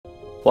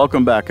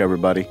Welcome back,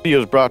 everybody. This video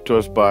is brought to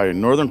us by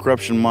Northern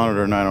Corruption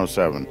Monitor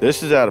 907.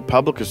 This is at a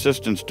public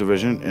assistance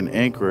division in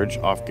Anchorage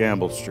off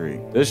Gamble Street.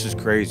 This is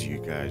crazy, you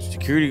guys.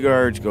 Security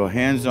guards go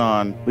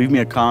hands-on. Leave me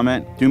a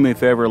comment. Do me a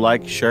favor,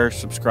 like, share,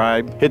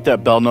 subscribe. Hit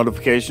that bell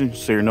notification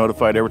so you're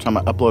notified every time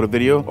I upload a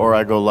video or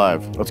I go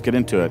live. Let's get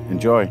into it.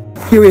 Enjoy.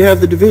 Here we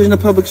have the Division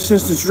of Public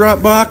Assistance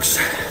drop box.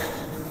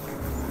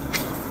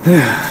 Here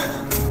we go.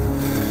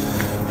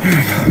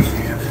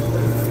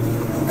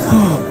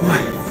 Oh, boy.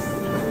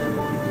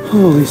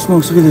 Holy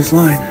smokes, look at this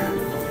line.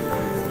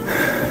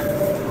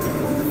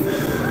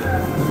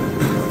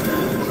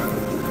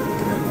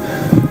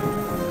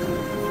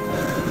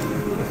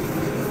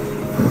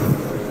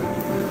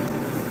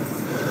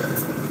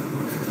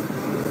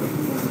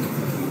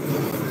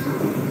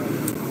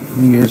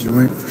 You guys are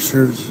waiting for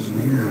services in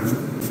here, huh?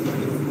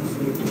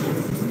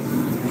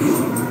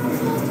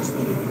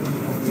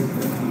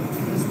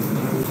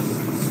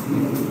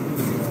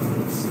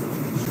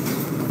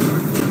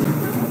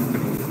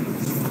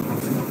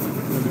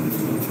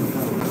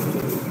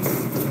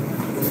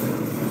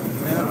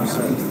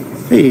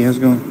 Hey, how's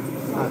it going?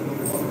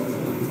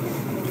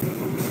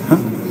 Huh?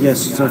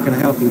 Yes, so can I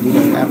help you? Do you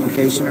need an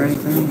application or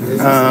anything?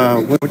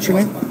 What's your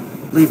name?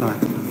 Levi.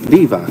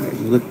 Levi.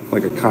 You look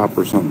like a cop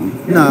or something.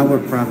 No, I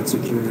work private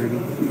security.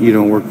 You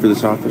don't work for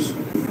this office?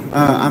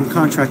 I'm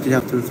contracted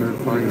out to a third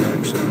party,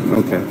 actually.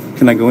 Okay.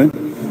 Can I go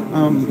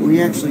in?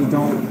 We actually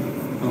don't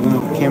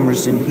allow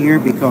cameras in here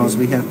because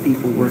we have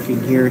people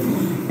working here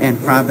and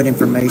private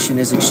information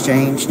is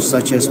exchanged,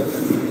 such as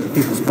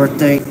people's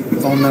birthday,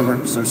 phone number,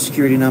 social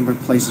security number,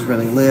 places where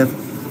they live,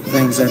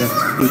 things that if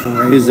people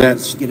are able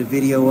to get a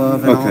video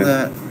of and all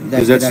that.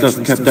 Is that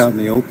stuff kept out in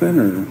the open,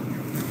 or?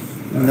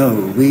 No,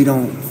 we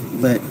don't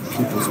let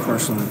people's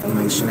personal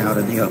information out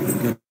in the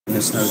open.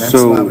 Goodness no, that's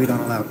why we don't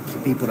allow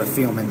people to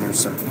film in there,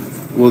 sir.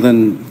 Well,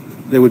 then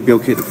they would be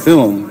okay to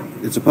film.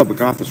 It's a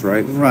public office,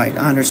 right? Right.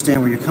 I understand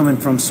where you're coming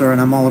from, sir,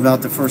 and I'm all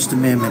about the First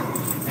Amendment.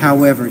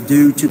 However,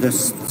 due to the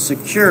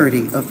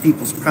security of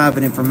people's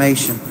private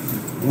information,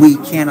 we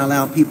can't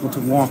allow people to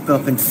walk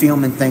up and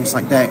film and things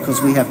like that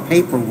because we have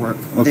paperwork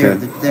there at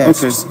the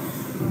desks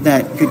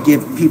that could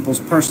give people's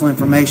personal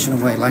information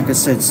away. Like I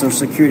said,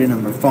 social security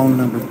number, phone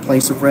number,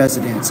 place of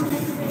residence,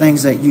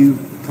 things that you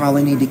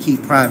probably need to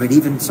keep private.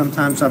 Even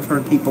sometimes I've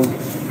heard people,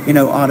 you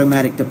know,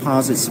 automatic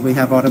deposits. We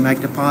have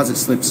automatic deposit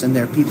slips in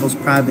there, people's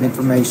private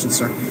information,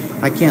 sir.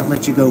 I can't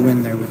let you go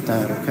in there with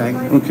that, okay?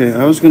 Okay,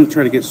 I was going to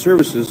try to get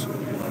services.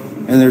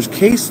 And there's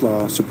case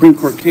law, Supreme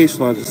Court case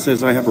law, that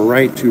says I have a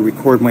right to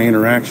record my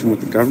interaction with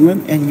the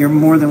government. And you're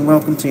more than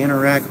welcome to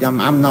interact.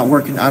 I'm not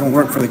working, I don't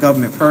work for the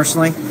government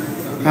personally.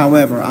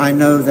 However, I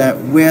know that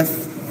with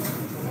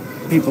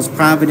people's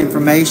private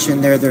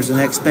information there's an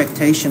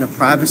expectation of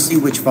privacy,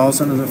 which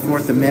falls under the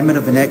Fourth Amendment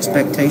of an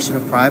expectation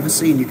of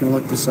privacy. And you can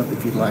look this up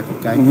if you'd like,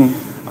 okay?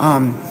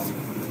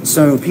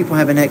 So people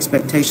have an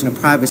expectation of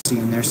privacy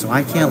in there, so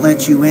I can't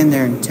let you in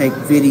there and take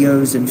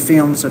videos and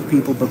films of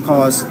people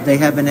because they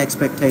have an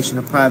expectation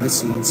of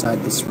privacy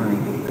inside this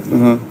room.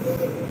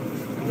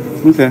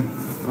 Okay.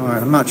 All right,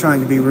 I'm not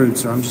trying to be rude,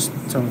 sir. I'm just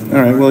telling you.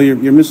 All right, well,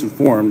 you're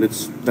misinformed.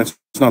 That's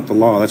not the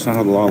law. That's not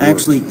how the law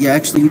works.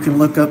 Actually, you can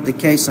look up the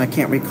case. I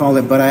can't recall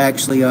it, but I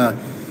actually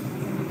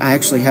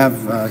have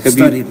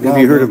studied law.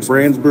 Have you heard of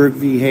Brandsburg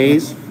v.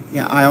 Hayes?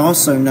 Yeah, I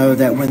also know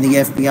that when the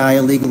FBI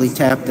illegally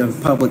tapped a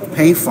public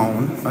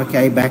payphone,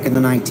 okay, back in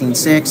the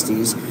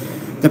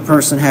 1960s, the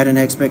person had an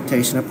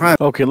expectation of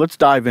privacy. Okay, let's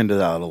dive into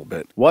that a little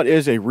bit. What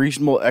is a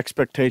reasonable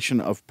expectation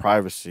of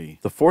privacy?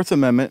 The Fourth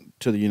Amendment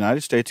to the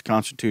United States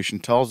Constitution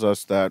tells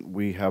us that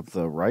we have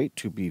the right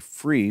to be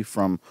free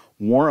from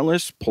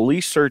warrantless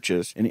police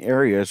searches in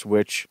areas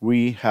which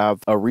we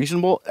have a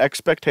reasonable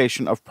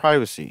expectation of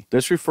privacy.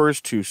 This refers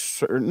to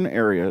certain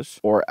areas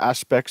or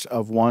aspects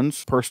of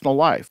one's personal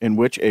life in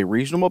which a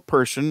reasonable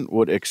person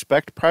would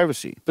expect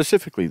privacy.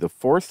 Specifically, the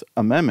Fourth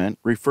Amendment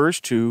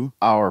refers to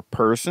our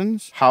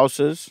persons,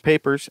 houses,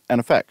 papers, and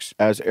effects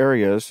as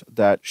areas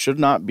that should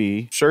not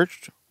be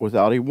searched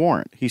without a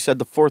warrant. He said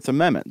the Fourth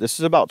Amendment. This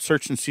is about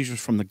search and seizures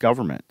from the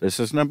government. This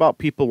isn't about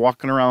people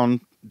walking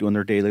around doing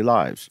their daily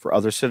lives for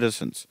other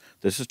citizens.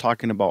 This is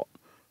talking about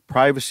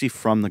privacy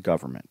from the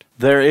government.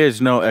 There is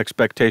no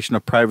expectation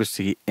of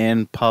privacy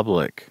in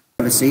public.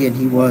 And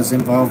he was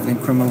involved in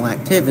criminal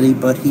activity,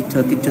 but he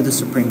took it to the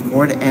Supreme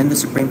Court, and the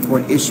Supreme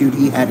Court issued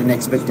he had an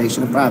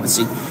expectation of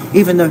privacy,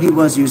 even though he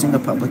was using a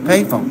public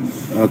payphone.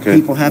 Okay.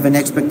 People have an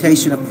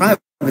expectation of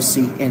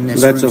privacy in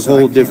this room. That's a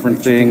whole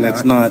different thing.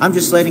 That's not... I'm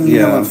just letting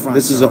you know up front.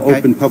 This is an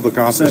open public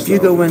office. So if you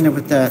go in there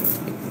with that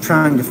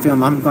trying to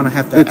film, I'm going to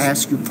have to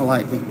ask you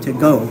politely to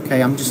go,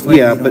 okay? I'm just letting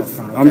you know up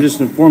front, okay? I'm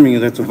just informing you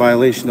that's a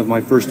violation of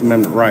my First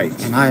Amendment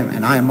rights. And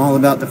I am all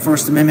about the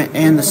First Amendment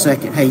and the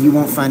Second. Hey, you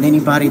won't find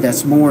anybody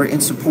that's more in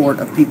support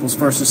of people's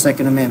First and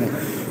Second Amendment.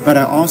 But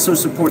I also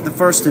support the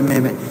First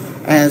Amendment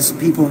as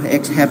people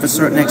have a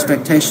certain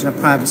expectation of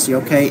privacy,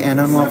 okay, and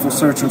unlawful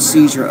search and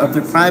seizure of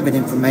their private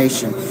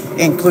information,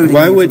 including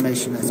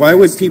information that's why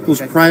would passed,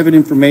 people's okay? private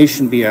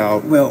information be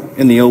out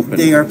in the open?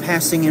 They are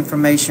passing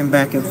information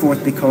back and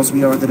forth because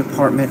we are the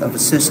Department of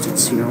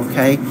Assistance here,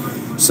 okay?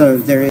 So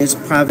there is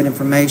private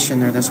information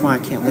there. That's why I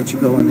can't let you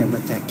go in there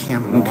with that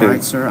camera, Okay. all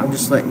right, sir? I'm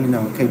just letting you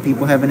know, okay?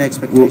 People have an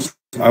expectation.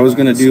 I was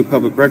going to do a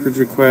public records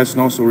request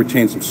and also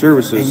retain some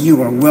services. And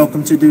you are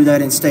welcome to do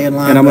that and stay in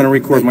line. And I'm going to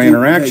record my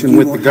interaction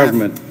with the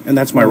government, and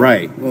that's my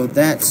right. Well,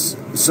 that's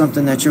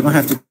something that you're going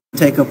to have to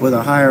take up with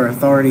a higher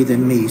authority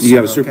than me. Do you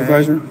have a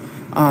supervisor?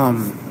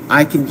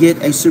 I can get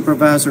a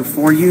supervisor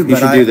for you, but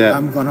should do that.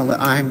 I'm going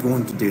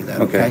to do that.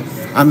 Okay.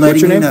 I'm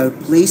What's letting your you name? know.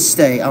 Please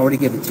stay. I already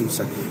give it to you,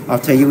 sir. I'll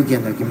tell you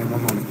again, though. Give me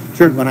one moment.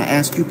 Sure. I'm going to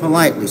ask you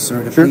politely,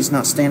 sir, to Sure. please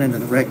not stand in the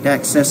direct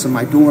access of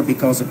my door,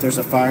 because if there's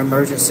a fire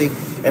emergency,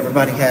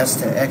 everybody has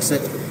to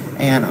exit.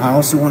 And I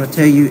also want to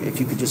tell you, if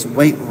you could just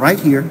wait right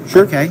here.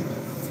 Sure. Okay.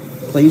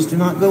 Please do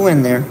not go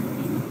in there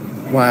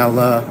while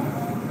You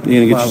going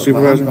to get your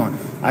supervisor? while I'm gone.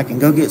 I can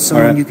go get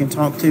someone All right. you can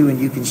talk to, and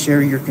you can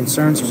share your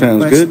concerns and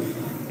Sounds requests. good.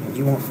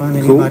 You won't find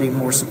Cool. anybody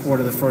more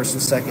supportive of the first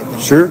and second than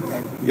Sure. me,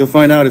 okay? You'll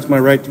find out it's my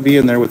right to be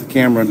in there with the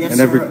camera Yes,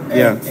 and every. sir.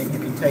 Yeah. And you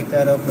can take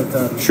that up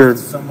with Sure.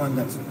 someone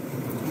that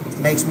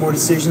makes more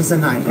decisions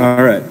than I do.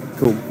 All right.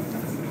 Cool.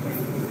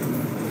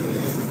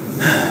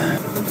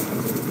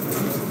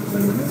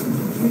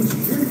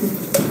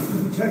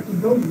 Check the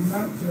building,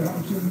 not the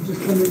house, and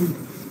just come in,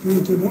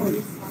 do the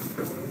work.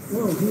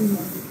 Well,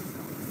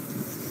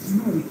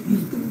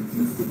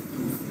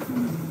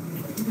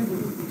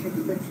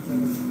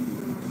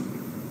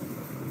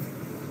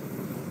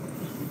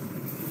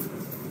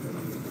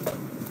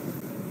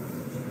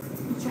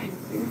 Trying to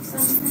prove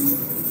something?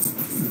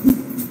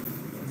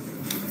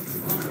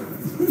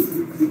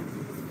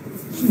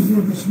 she's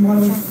looking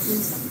smiling. Trying to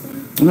prove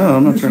something? No,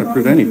 I'm not trying to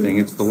prove anything.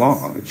 It's the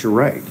law. It's your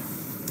right.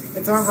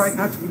 It's our right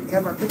not to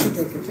have our picture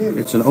taken too.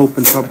 It's an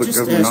open I public just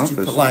government asked you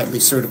office. politely,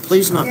 sir, to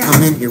please not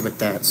come in here with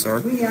that, sir.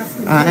 We asked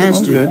them. I asked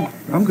I'm you. good.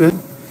 I'm good.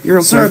 You're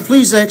okay. Sir,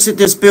 please exit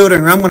this building,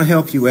 or I'm going to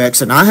help you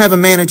exit. I have a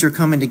manager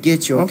coming to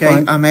get you, I'm okay?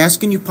 fine. I'm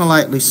asking you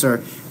politely,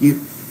 sir.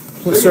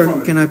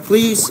 Sir, can I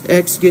please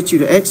get you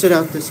to exit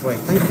out this way?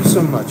 Thank you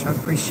so much. I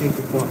appreciate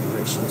the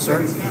cooperation,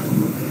 sir.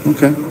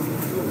 Okay.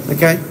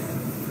 Okay?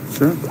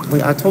 Sure.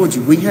 I told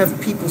you, we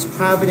have people's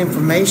private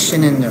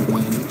information in there,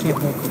 man. You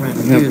can't walk around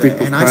and You have do that.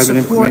 people's And I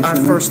private support our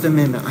information? First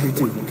Amendment. I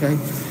do, okay?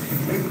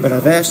 But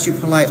I've asked you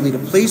politely to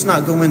please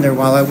not go in there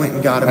while I went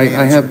and got a I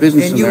manager. have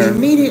business and in you there.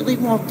 immediately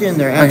walked in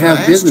there I after have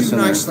I asked business you in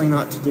there. nicely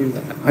not to do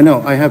that. I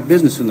know. I have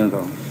business in there,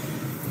 though.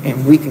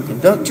 And we can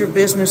conduct your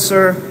business,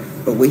 sir,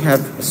 but we have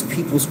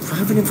people's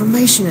private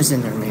information is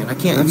in there, man. I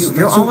can't. That's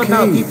You're all okay.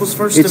 about people's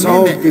First It's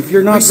all, Amendment. if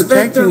you're not Respect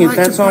their protecting it, right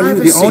to that's on you. The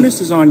privacy.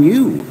 onus is on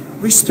you.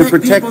 Respect to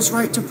protect- people's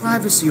right to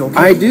privacy, okay?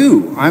 I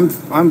do.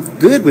 I'm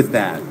good with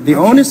that. The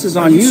onus is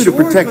Are on you to sure?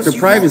 protect 'Cause their you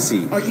privacy.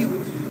 won't- Are you?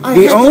 I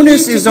The have to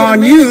onus leave is to get a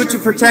on you manager to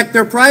for protect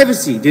their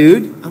privacy,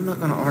 dude. I'm not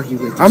going to argue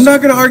with you. I'm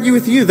not sir. going to argue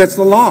with you. That's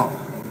the law.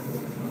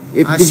 I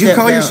Did you stepped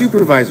call your down.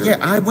 supervisor? Yeah,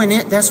 I went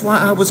in. That's why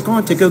I was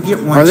going to go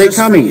get one. Are they just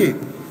for coming? you.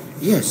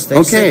 Yes, they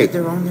Okay. said that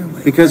they're on their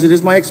way. Because it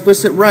is my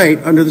explicit right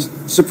under the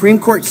Supreme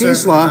Court Sir,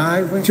 case law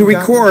I went to and got-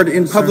 record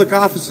in Sir, public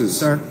offices.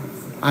 Sir,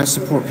 I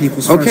support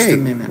people's First Okay.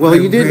 Amendment. Well, I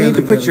you didn't need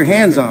to really, put your really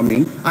hands do. on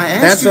me. I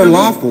asked That's you to leave.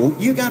 unlawful.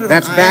 You got to.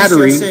 That's I asked you,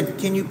 battery. I said,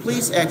 "Can you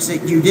please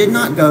exit?" You did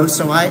not go,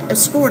 so I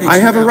escorted you. I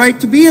have a out. right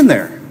to be in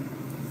there.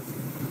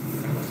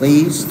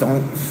 Please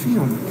don't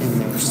film in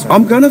there, sir.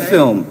 I'm gonna okay?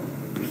 film.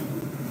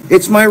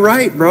 It's my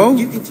right, bro.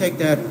 You can take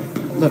that.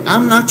 Look,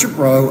 I'm not your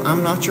bro.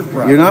 I'm not your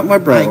bro. You're not my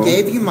bro. I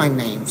gave you my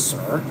name,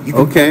 sir. You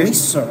can Okay. call me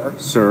sir.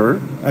 Sir.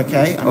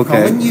 Okay? I'm Okay.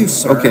 calling you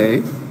sir.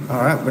 Okay.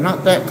 All right, we're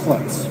not that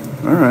close.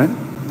 All right.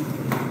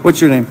 What's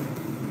your name?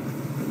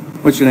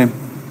 What's your name?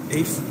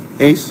 Ace?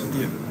 Ace?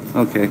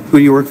 Yeah. Okay. Who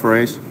do you work for,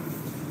 Ace?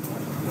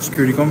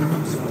 Security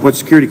companies? What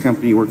security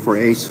company you work for,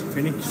 Ace?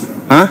 Phoenix?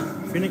 Huh?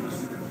 Phoenix?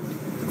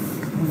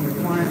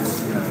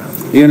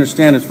 You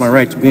understand it's my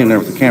right to be in there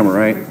with the camera,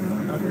 right?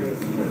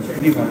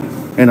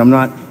 And I'm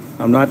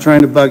not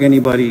trying to bug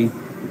anybody.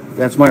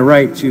 That's my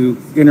right to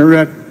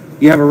interact.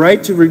 You have a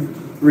right to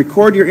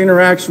record your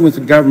interaction with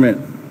the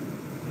government.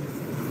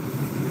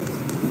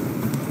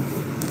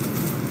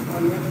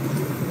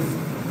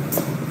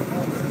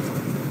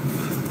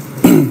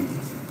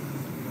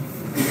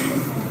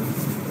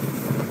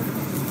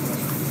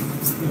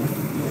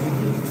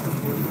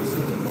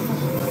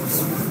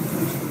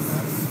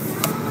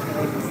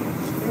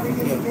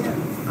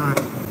 All right.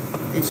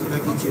 It's going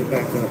to get you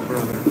back up,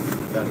 brother.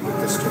 Got to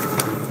get this straight.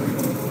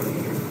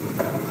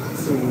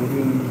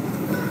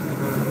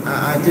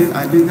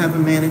 I do have a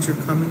manager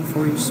coming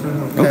for you, sir.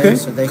 Okay,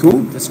 so they cool.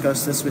 can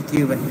discuss this with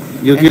you, and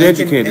You'll and get they can-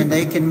 educated. and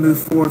they can move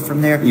forward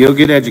from there. You'll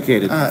get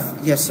educated.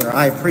 Yes, sir.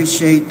 I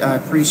appreciate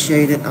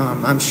it.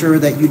 I'm sure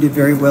that you did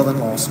very well in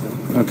law school.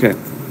 Okay.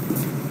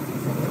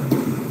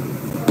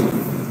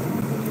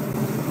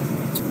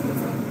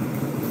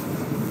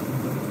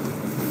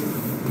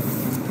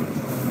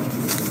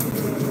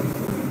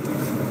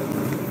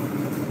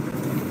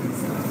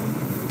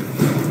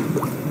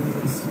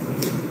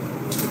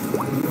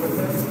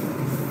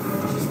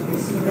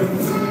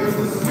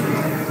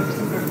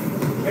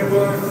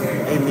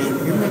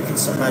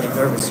 somebody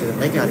nervous here.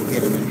 They got to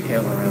get an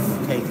inhaler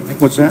out, okay?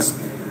 What's that?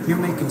 You're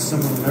making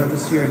someone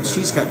nervous here, and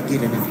she's got to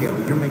get an inhaler.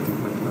 You're making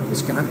her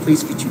nervous. Can I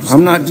please get you to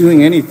I'm not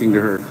doing anything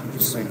to her. I'm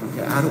just saying,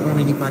 okay? I don't want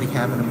anybody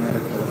having a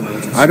medical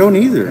emergency. I don't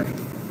either.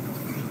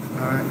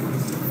 All right.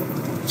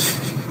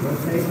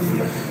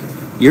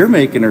 You're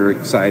making her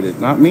excited,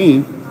 not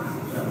me.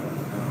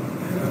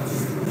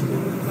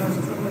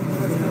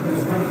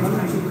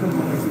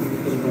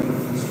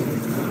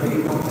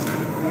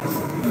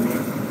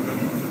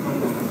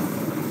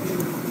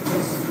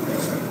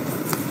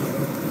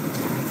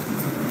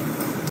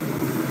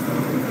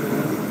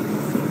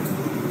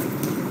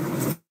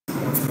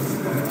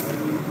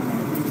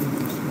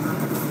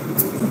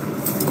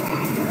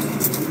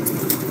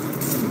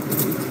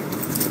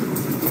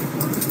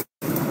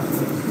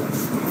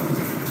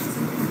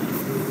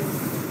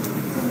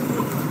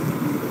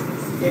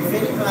 If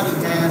anybody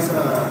has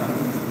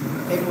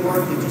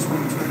paperwork they just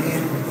want to turn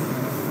in,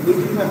 we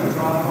do have a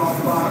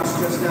drop-off box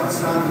just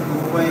outside the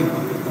doorway.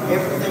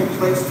 Everything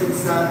placed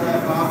inside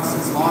that box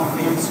is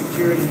locked and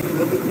secured, and it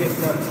will be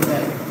picked up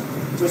today.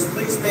 Just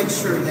please make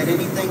sure that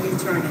anything you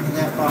turn into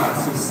that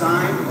box is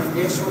signed,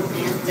 initialed,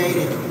 and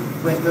dated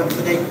with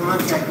up-to-date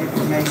contact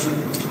information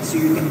so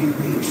you can be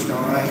reached,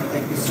 all right?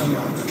 Thank you so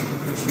much.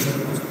 Appreciate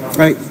it.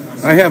 Right.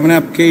 I have an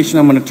application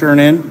I'm going to turn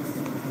in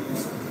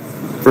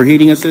for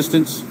heating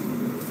assistance.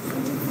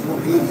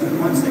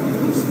 One second,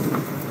 please.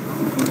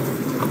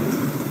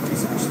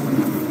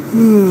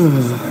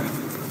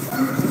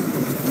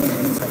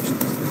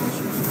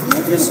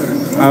 Yes,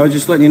 sir. I was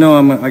just letting you know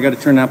I got to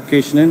turn the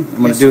application in.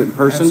 I'm going to do it in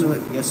person.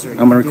 Absolutely. Yes, sir.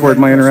 I'm going to record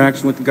my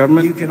interaction with the You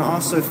government. can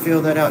also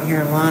fill that out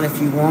here in line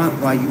if you want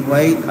while you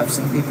wait. I've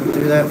seen people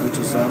do that, which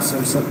is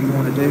also something you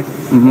want to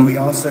do. We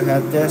also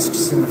have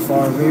desks in the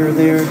far rear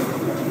there.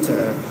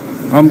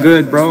 I'm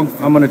good, bro.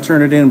 I'm going to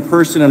turn it in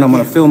person, and I'm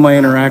going to fill my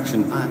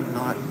interaction. I'm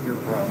not your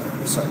bro.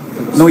 Sir,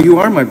 please. No, you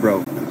are my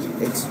bro.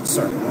 It's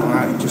sir. All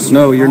right. Just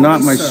No, you're call not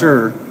me my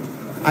sir.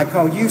 I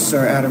call you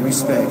sir out of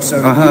respect. So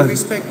you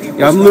respect people's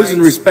Yeah, I'm losing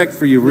rights. respect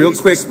for you real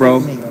Please quick, bro.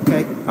 respect me,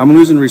 okay? I'm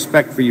losing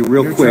respect for you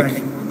real You're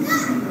quick.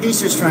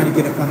 He's just trying to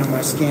get up under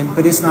my skin,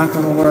 but it's not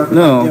going to work. I've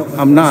No, dealt with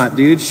I'm this. not,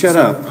 dude. Shut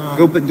So, up.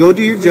 Go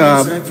do your please,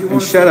 job if you and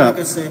want to shut fill- up.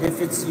 Like I said,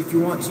 if you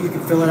want to, you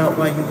can fill it out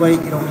while you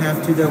wait. You don't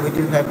have to, though. We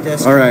do have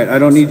desks. All right, I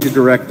don't need your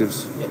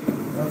directives.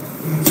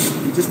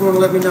 You just want to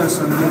let me know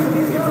so I'm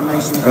giving you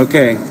information.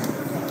 Okay,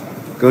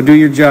 go do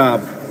your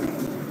job.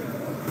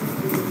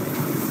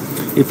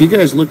 If you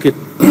guys look at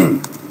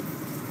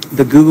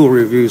the Google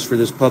reviews for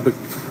this public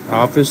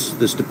office,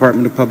 this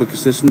Department of Public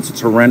Assistance,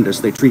 it's horrendous.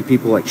 They treat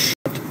people like shit.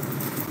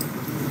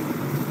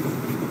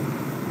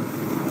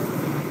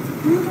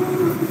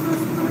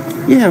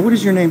 Yeah, what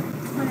is your name?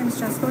 My name's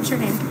Jessica. What's your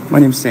name? My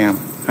name's Sam.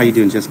 How you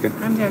doing, Jessica?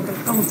 I'm doing good.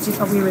 Oh,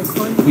 are we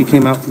recording? You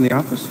came out from the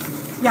office?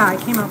 Yeah, I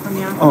came out from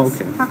the office. Oh,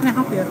 okay. How can I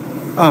help you?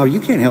 Oh,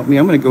 you can't help me.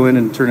 I'm going to go in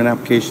and turn an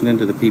application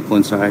into the people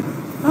inside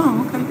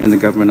Oh, okay. in the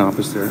government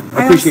office there.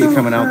 I appreciate you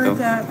coming out, though.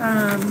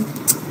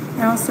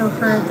 I also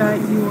heard that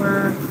you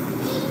were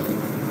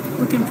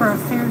looking for a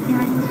fair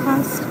hearing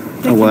request.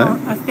 A what?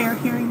 A fair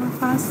hearing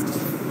request.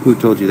 Who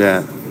told you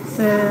that?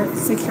 The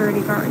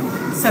security guard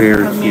said Fair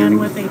that a man hearing.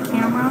 with a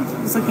camera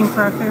was looking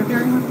for a fair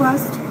hearing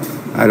request.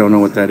 I don't know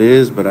what that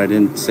is, but I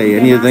didn't say You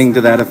didn't anything ask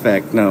to for that that?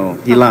 effect. No,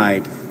 he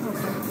lied.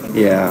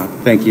 Okay. Yeah,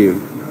 thank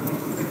you.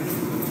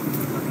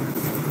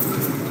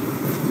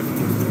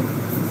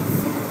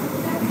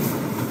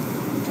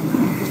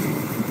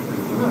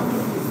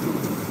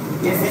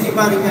 If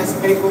anybody has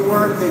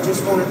paperwork they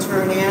just want to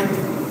turn in,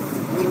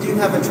 we do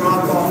have a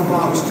drop-off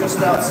box just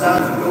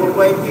outside the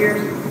doorway here.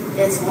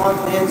 It's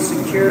locked and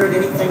secured.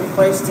 Anything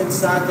placed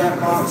inside that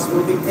box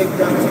will be picked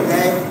up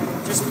today.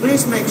 Just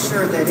please make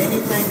sure that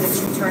anything that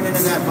you turn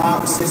into that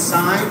box is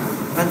signed,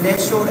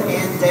 initialed,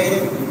 and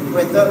dated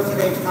with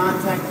up-to-date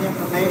contact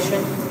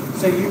information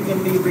so you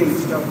can be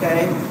reached,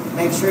 okay?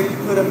 Make sure you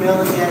put a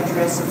mailing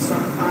address of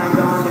some kind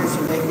on there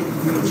so they can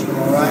reach you,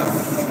 all right?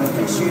 I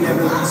appreciate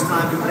everyone's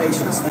time and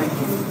patience. Thank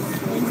you.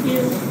 Thank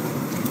you.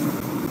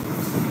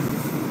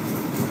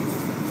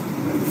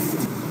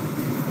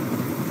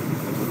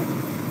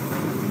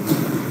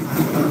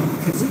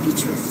 Could we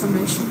get your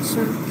information,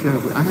 sir?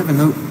 Sure. I have a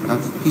note, a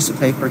piece of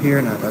paper here,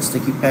 and a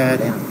sticky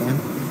pad and a pen.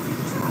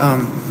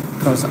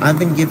 Because I've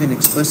been given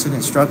explicit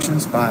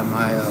instructions by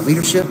my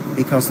leadership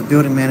because the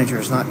building manager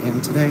is not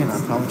in today, and I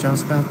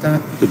apologize about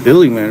that. The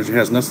building manager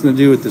has nothing to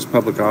do with this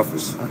public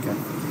office. Okay.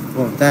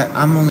 Well, that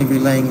I'm only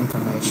relaying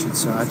information,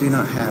 so I do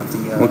not have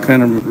the. What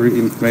kind of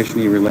information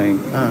are you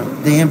relaying?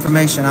 The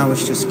information I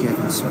was just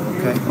given, sir.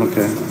 Okay.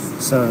 Okay.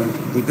 So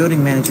the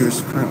building manager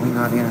is currently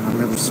not in, and I'm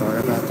really sorry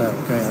about that.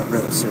 Okay, I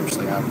really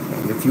seriously.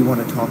 If you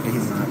want to talk to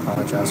him, I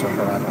apologize, or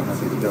her. I don't know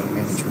who the building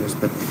manager is,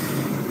 but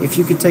if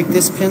you could take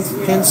this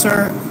pen,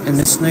 sir, and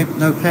this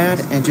notepad,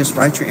 and just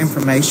write your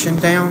information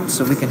down,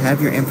 so we can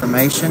have your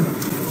information,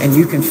 and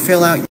you can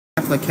fill out your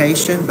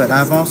application. But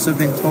I've also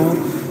been told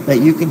that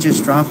you can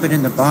just drop it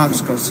in the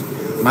box because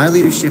My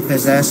leadership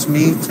has asked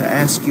me to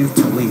ask you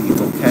to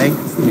leave, okay?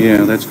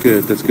 Yeah, that's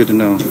good. That's good to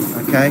know.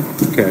 Okay?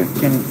 Okay.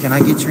 Can I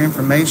get your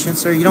information,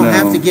 sir? You don't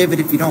have to give it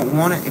if you don't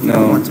want it, if you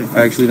don't want to.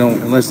 I actually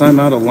don't. Unless I'm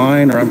out of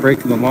line or I'm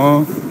breaking the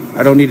law,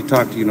 I don't need to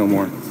talk to you no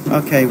more.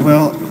 Okay,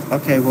 well,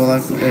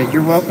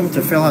 you're welcome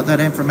to fill out that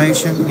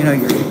information, you know,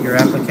 your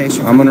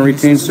application. I'm going to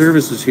retain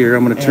services here.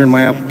 I'm going to turn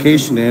my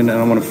application in, and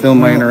I'm going to film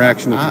my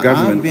interaction with the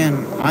government.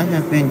 I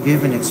have been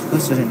given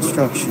explicit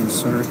instructions,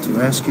 sir,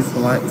 to ask you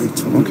politely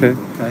to leave.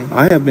 Okay.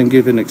 I have been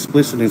given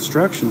explicit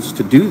instructions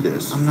to do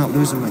this. I'm not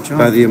losing my job.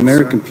 By the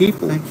American sir.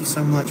 people. Thank you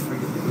so much for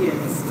your...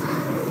 Yes.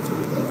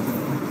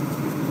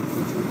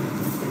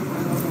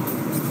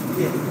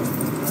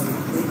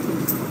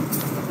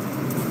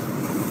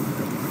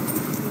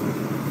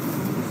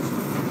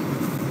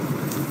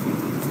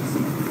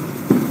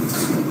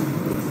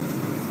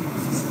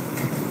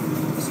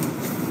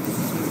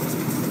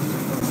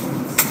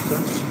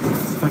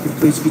 If I could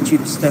please get you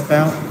to step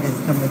out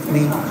and come with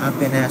me. I've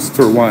been asked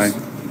For why?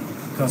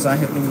 Because I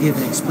have been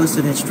given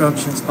explicit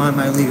instructions by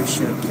my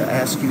leadership to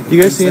ask you to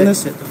You guys seeing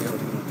this? exit the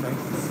building,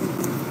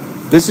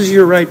 okay? This is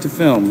your right to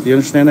film. Do you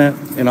understand that?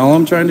 And all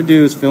I'm trying to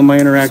do is film my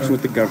interaction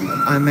with the government.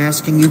 I'm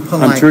asking you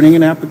politely. I'm turning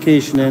an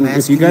application in.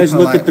 If you guys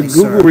look at the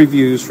Google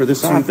reviews for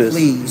this office,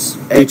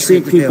 they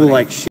treat people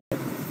like shit.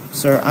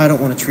 Sir, I don't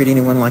want to treat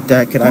anyone like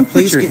that. Could I Don't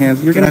please put your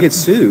hands? You're going to get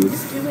sued.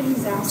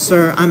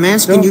 Sir, I'm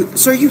asking you.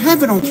 Sir, you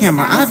have it on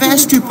camera. I've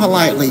asked you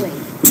politely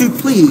to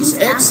please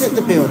exit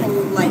the building.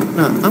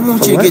 No, I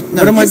want you to get.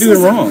 No, what am I doing This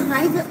wrong? is a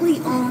privately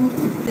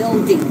owned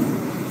building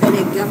that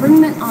a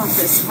government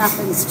office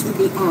happens to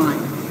be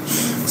on.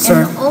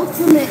 Sir, And the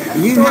ultimate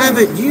you have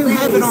it. You authority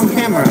have it on lays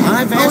in camera. the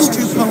I've asked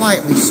you ownership.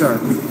 politely, sir.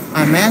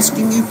 I'm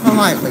asking you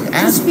politely,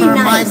 as Just be per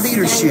my nice and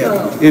leadership,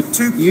 go.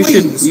 to You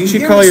please.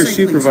 should call your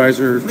seriously,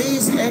 supervisor.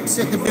 Please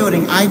exit the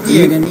building. I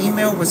did. An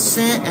email was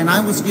sent, and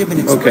I was given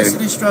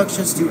explicit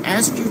instructions to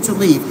ask you to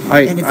leave.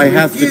 And if you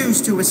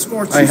refuse to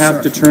escort you, I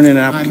have to turn in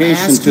an I'm application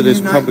to asking this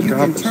you not- public You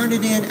office. can turn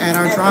it in at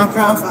our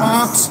drop-off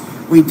box.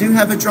 We do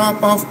have a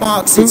drop-off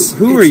box.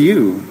 Who are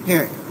you?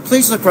 Here,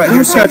 please look right Who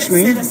here. touched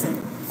me?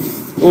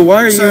 Well,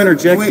 why are you Sir,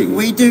 interjecting?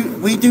 We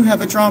do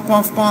have a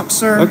drop-off box,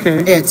 sir.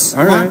 Okay. It's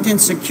All right. locked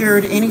and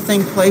secured.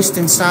 Anything placed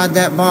inside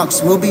that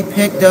box will be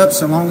picked up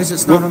so long as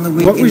it's not on the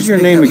weekend. What was your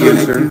name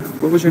again, sir?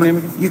 What was your name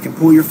again? You can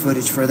pull your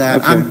footage for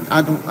that. Okay.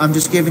 I'm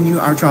just giving you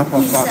our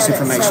drop-off box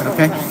information,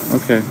 okay?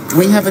 Okay.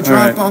 We have a All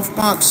right. drop-off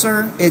box,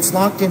 sir. It's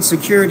locked and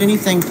secured.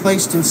 Anything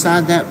placed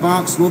inside that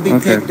box will be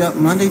Okay. picked up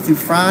Monday through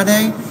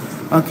Friday.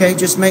 Okay,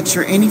 just make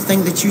sure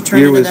anything that you turn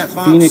You're into with that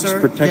box, Phoenix sir.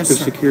 Protective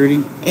sir.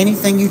 Security?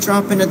 Anything you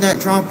drop into that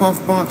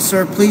drop-off box,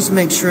 sir, please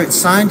make sure it's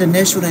signed,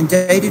 initialed, and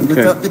dated with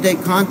Okay.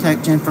 up-to-date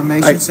contact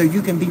information so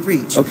you can be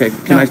reached. Okay,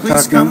 can I please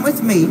talk come now?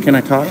 with me. Can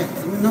I talk?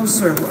 No,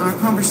 sir. Our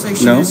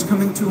conversation No? is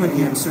coming to an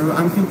end, sir.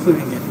 I'm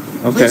concluding it.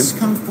 Okay. Please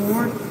come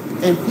forward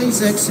and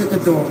please exit the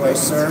doorway,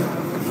 sir.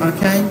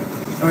 Okay?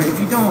 Or if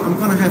you don't, I'm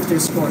going to have to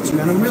escort you,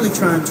 and I'm really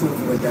trying to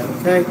avoid that.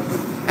 Okay?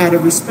 Out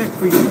of respect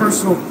for your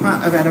personal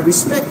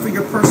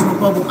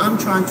bubble, I'm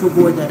trying to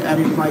avoid that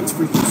added rights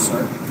for you,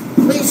 sir.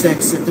 Please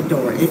exit the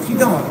door. If you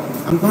don't,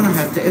 I'm going to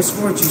have to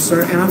escort you,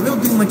 sir, and I will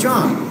do my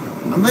job.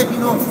 I'm letting you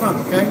know up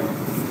front, okay?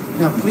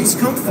 Now, please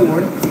come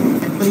forward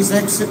and please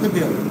exit the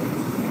building.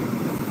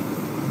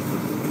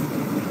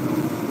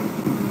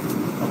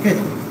 Okay.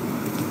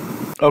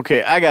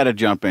 Okay, I got to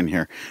jump in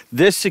here.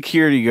 This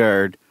security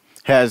guard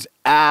has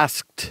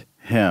asked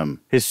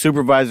him. His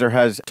supervisor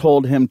has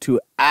told him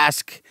to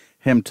ask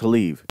him to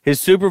leave. His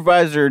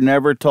supervisor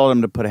never told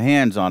him to put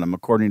hands on him,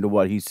 according to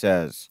what he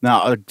says.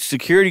 Now, a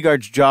security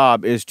guard's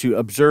job is to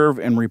observe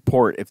and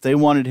report. If they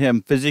wanted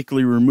him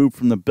physically removed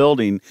from the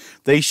building,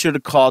 they should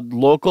have called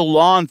local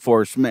law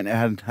enforcement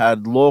and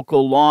had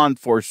local law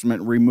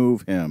enforcement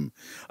remove him.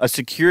 A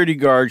security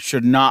guard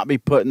should not be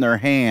putting their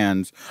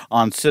hands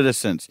on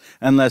citizens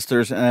unless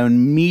there's an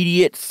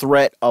immediate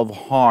threat of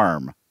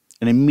harm.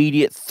 An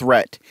immediate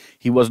threat.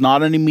 He was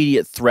not an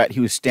immediate threat. He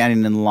was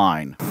standing in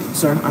line.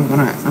 Sir, I'm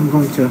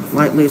going to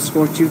lightly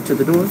escort you to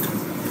the door.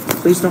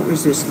 Please don't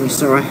resist me,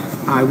 sir.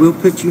 I will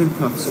put you in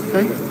cuffs,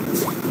 okay?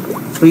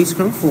 Please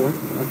come forward,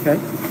 okay?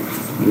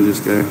 Who's this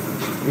guy?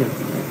 Yeah.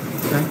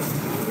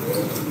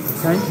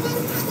 Okay.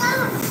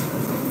 Okay.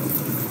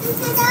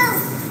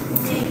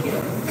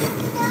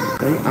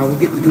 Okay, I will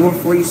get the door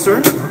for you, sir.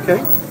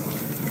 Okay.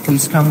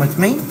 Please come with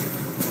me.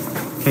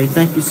 Okay,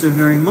 thank you so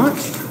very much.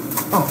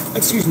 Oh,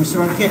 excuse me,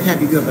 sir. I can't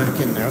have you go back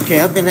in there. Okay,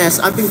 I've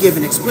been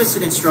given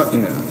explicit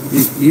instructions.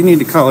 Yeah. You need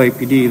to call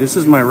APD. This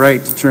is my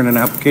right to turn an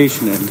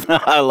application in.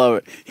 I love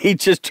it. He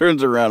just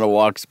turns around and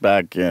walks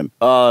back in.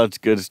 Oh, that's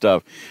good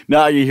stuff.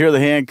 Now you hear the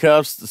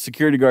handcuffs. The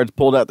security guards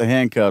pulled out the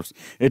handcuffs.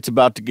 It's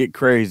about to get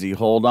crazy.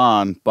 Hold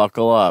on.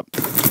 Buckle up.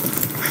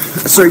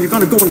 Sir, you're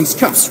going to go in these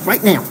cuffs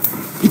right now.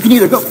 You can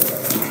either go.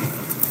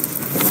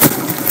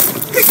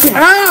 Get down.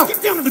 Ow!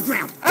 Get down on the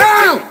ground.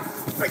 Ow!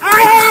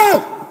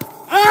 Ow!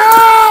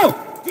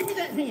 Ow! Give me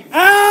that hand.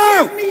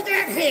 Ow! Give me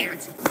that hand.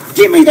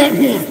 Give me that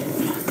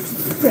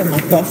hand. Grab my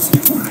cuffs.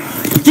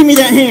 Give me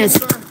that hand,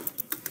 sir.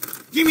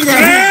 Give me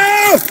that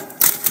hand.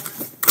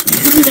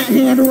 Give me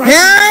hand right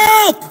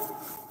Help!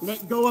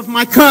 Let go of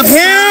my cuffs.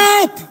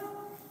 Help!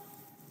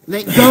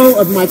 Let go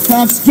of my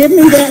cuffs. Give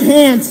me that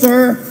hand,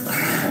 sir.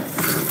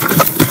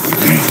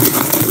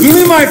 Give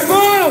me my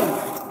phone!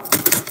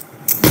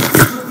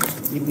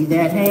 Give me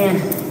that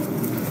hand.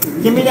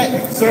 Give me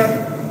that,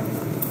 sir.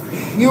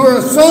 You are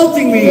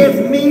assaulting me!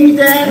 Give me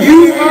that hand.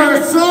 You are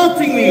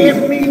assaulting me!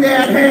 Give me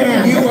that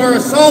hand. You are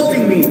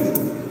assaulting me!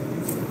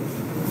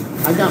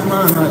 I got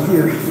mine right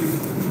here.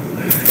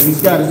 And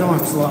he's got his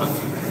arms locked.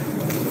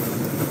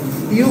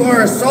 You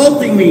are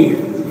assaulting me!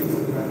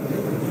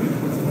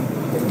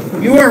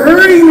 You are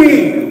hurting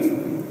me!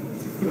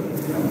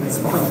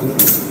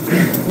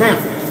 Now,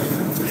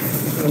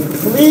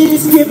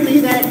 please give me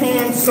that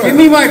hand, sir. Give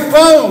me my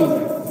phone!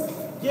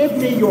 Give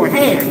me your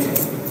hand.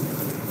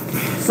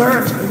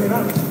 Sir,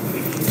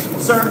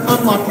 sir,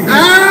 unlock your hand.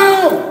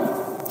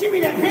 Ow! Give me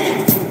that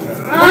hand.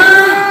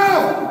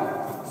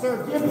 Ow!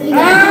 Sir, give me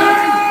that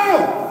hand.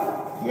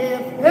 Ow! Give,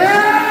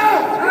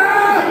 Help!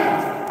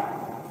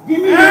 give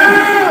me that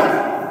hand.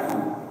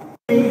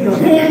 Give me your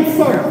hand,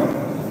 sir.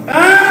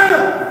 Ow!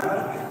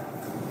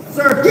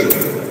 Sir, get.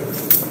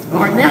 All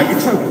right, now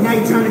you're choking. Now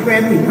you're trying to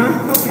grab me,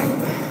 huh? Okay.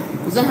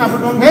 Is that how we're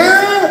going to do it?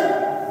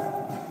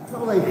 Help!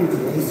 Tell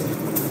APDs.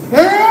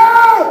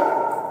 Help!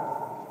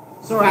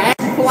 Sir, I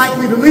asked you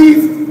politely to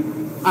leave.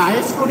 I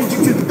escorted you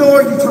to the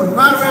door. You turned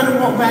right around and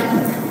walked back.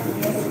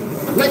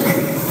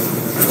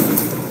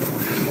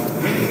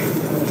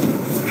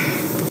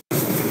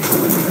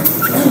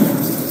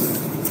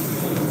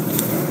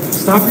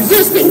 Stop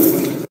resisting.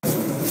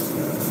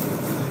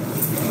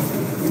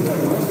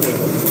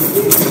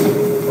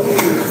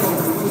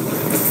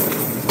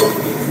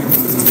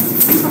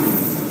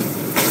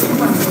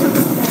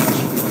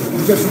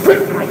 You just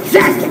ripped my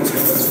jacket.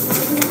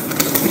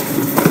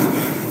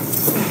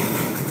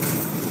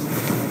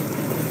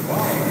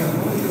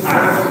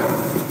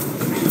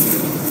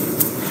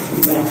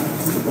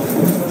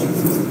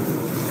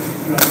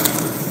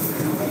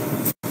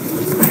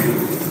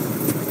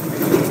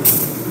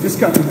 Just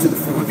got them to the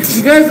front.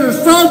 You guys are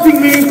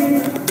assaulting me!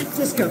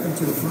 Just got them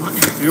to the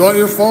front. You want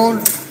your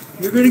phone?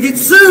 You're gonna get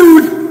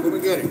sued. Let me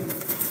get it.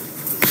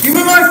 Give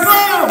me my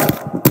phone!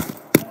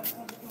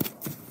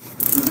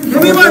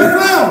 Give me my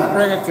phone!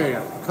 Bring it to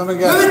you. Come and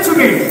get Give it. it to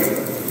me!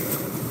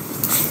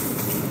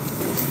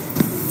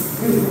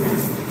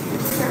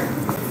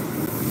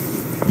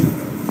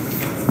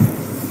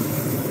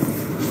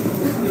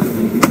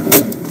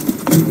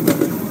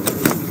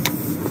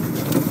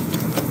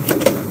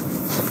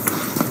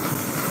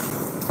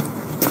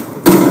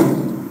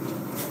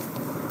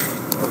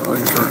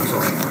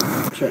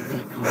 Check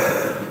that car.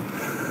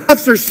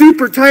 Cuffs are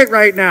super tight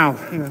right now.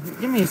 Here,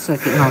 give me a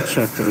second and I'll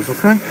check those,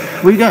 okay?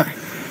 What you got?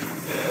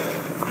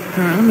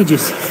 Alright, let me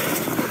just...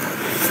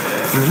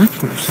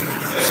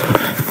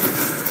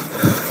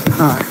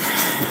 Alright,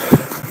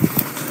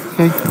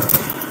 okay.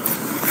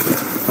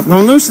 I'm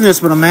gonna loosen this,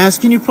 but I'm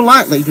asking you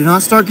politely. Do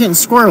not start getting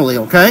squirrely,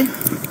 okay?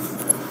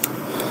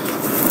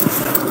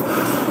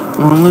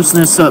 I'm gonna loosen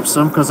this up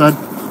some because I'm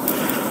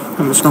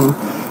just gonna...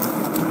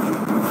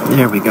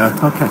 There we go,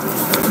 okay.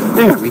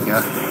 There we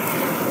go.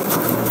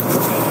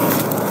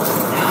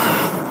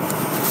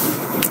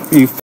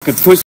 You fucking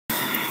pussy.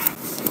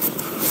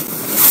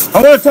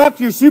 I want to talk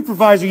to your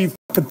supervisor, you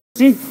fucking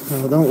pussy.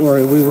 No, don't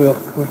worry, we will.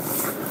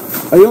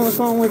 Are you on the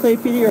phone with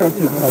APD or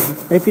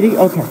APD?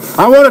 Okay.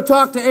 I want to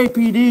talk to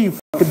APD, you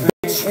fucking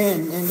bitch.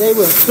 And they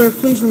will. Sir,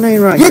 please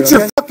remain right Get here,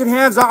 your okay? fucking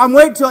hands off. I'm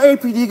waiting till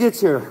APD gets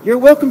here. You're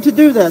welcome to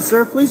do that,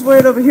 sir. Please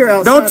wait over here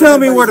outside. Don't tell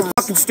me where to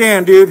fucking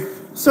stand, dude.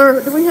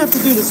 Sir, do we have to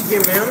do this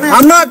again, man?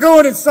 I'm not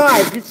going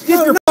inside. Just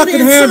get your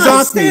fucking hands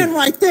off me. Stand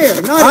right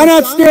there. I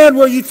not stand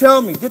where you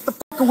tell me. Get the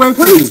fuck away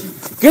from me.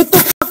 Get the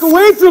fuck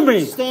away from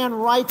me. Stand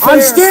right there. I'm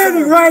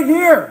standing right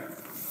here.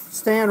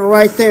 Stand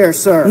right there,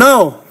 sir.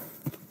 No.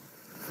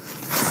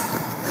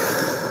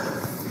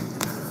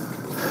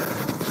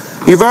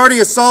 You've already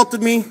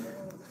assaulted me.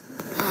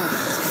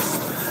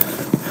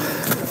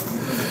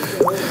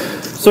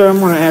 Sir, I'm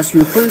going to ask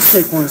you to please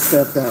take one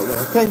step that way,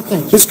 okay?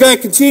 Thank you. This guy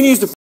continues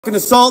to fucking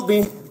assault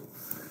me.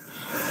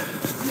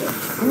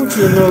 I want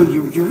you to know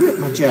you ripped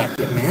my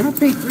jacket, man. I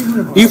paid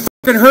 $300. You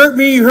fucking hurt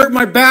me. You hurt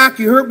my back.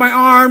 You hurt my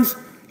arms.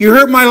 You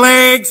hurt my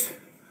legs.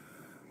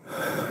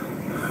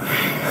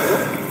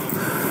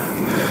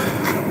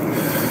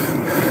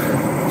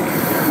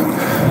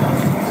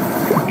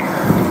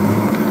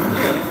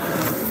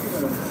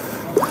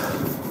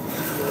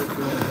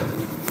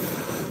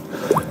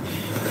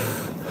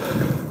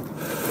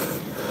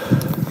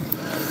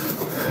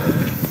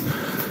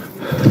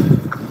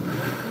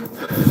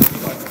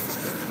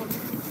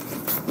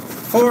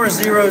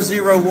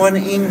 $4001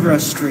 Ingra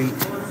Street.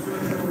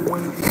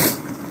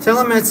 Tell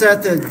him it's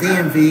at the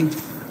DMV.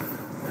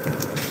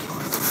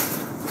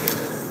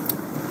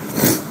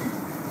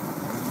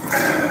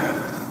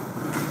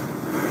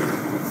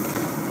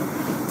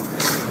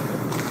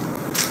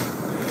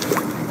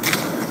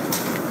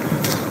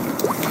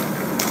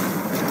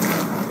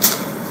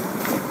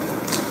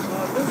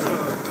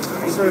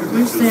 Sir,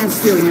 Please stand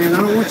still, man.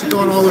 I don't want you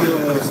going all over the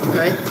place,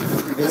 okay?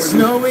 It's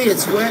snowy,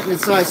 it's wet, and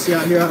it's icy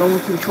out here. I don't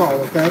want you to fall,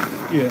 okay?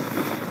 Yeah.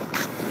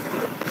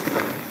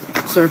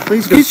 Sir,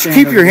 please go stand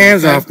Keep over your here,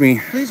 hands okay? off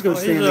me. Please go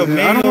stand over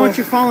here. I don't want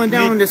you falling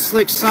down this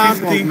slick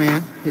sidewalk,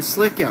 man. It's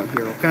slick out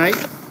here, okay?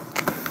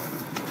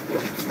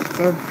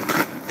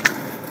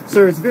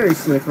 Sir, it's very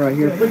slick right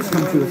here. Please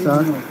come to the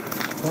side.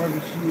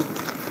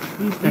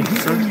 Thank you,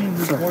 sir.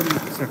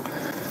 Sir.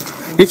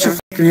 Get your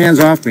fucking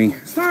hands off me.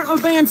 Start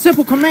obeying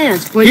simple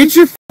commands, please. Get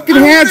your fucking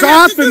hands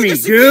off of me,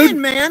 dude.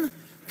 Again, man.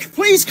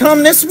 Please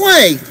come this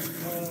way.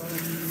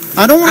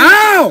 I don't want.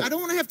 Ow! I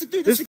don't want to have to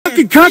do this. This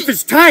fucking cuff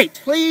is tight.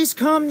 Please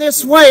come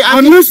this way.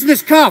 Unloosen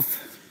this cuff.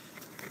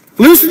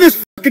 Loosen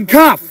this fucking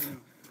cuff.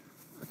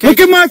 Okay. Look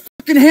at my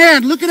fucking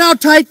hand. Look at how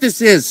tight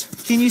this is.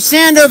 Can you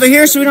stand over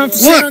here so we don't have to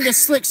sit on this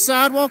slick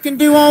sidewalk and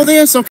do all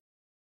this? Okay.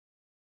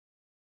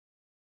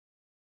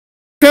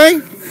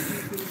 Okay.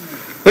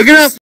 Look at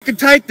how fucking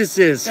tight this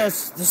is. The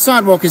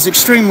sidewalk is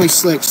extremely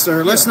slick,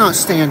 sir. Let's not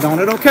stand on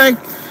it, okay?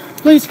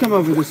 Please come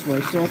over this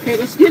way, sir. Okay,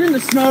 let's get in the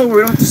snow where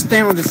we don't have to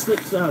stand on the slick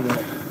sidewalk.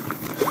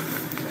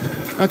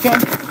 Okay?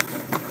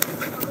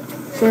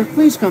 Sir,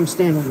 please come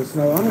stand on the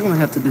snow. I don't want to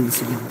have to do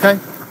this again, okay?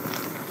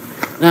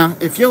 Now,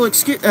 if you'll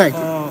excuse... Hey,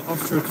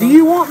 do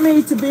you want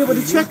me to be able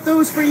to check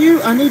those for you?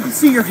 I need to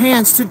see your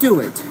hands to do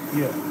it.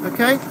 Yeah.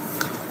 Okay?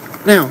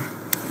 Now,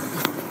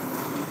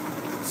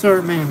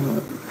 sir, man,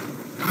 look.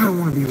 I don't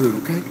want to be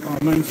rude, okay?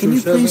 Can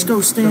you please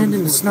go stand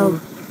in the snow,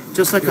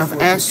 just like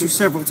I've asked you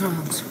several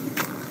times?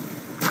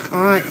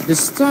 All right, this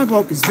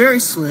sidewalk is very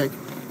slick,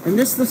 and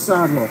this is the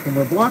sidewalk, and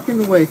we're blocking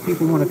the way if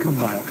people want to come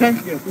by, okay?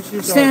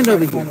 Stand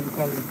over here.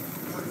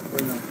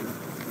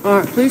 All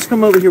right, please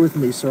come over here with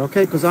me, sir,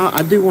 okay? Because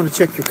I do want to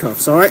check your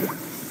cuffs, all right?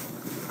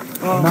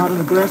 I'm not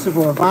an aggressive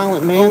or a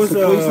violent man,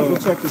 so please let me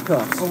check your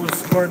cuffs. I was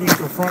starting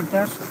the front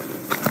desk.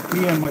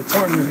 Me and my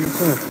partner here.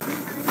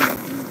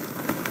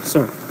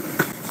 Sir.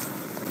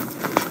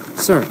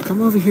 Sir,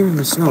 come over here in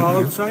the snow,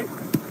 man. Outside?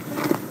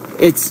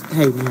 Hey,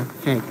 man.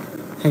 Hey,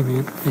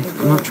 man. Hey,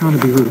 I'm not trying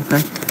to be rude,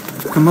 okay?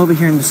 Come over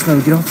here in the snow.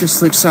 Get off this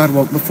slick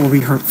sidewalk before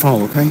we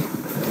fall, okay?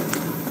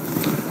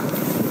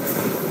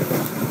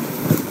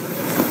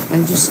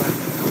 And just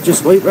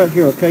wait right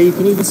here, okay? You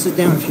can even sit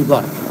down if you'd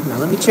like. Now,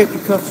 let me check your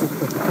cuffs real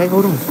quick, okay?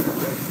 Hold on.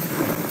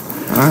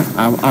 All right,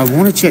 I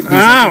want to check these.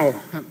 Ow!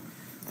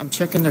 I'm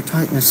checking their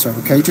tightness, sir,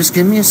 okay? Just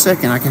give me a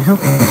second. I can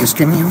help you. Just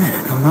give me a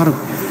minute. I'm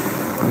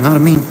not a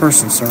mean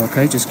person, sir,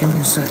 okay? Just give me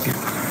a second.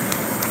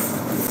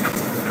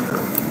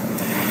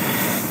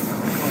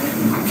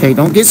 Okay,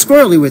 don't get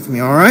squirrely with me,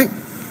 all right?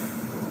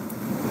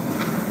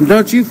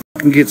 Don't you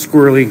fucking get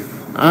squirrely.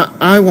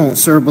 I won't,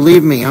 sir.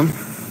 Believe me, I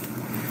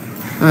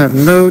have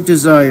no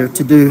desire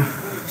to do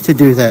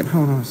that.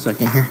 Hold on a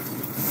second here.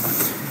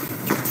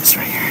 Get this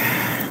right here.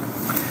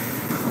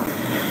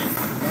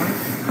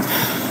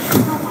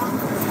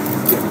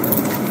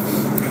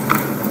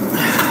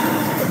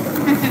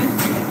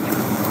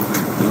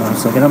 Hold on a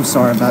second. I'm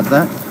sorry about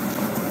that.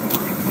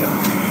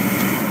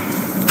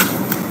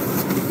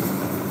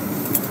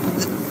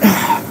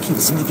 Can't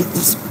seem to get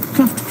this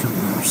cuff to come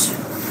loose.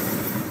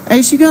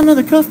 Ace, you got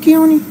another cuff key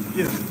on you?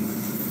 Yeah.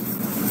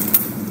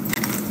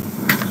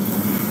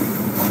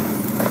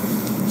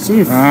 See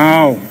if...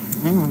 Ow.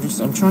 Hang on,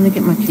 I'm trying to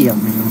get my key out,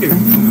 man, okay?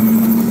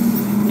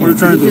 What are you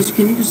trying to do?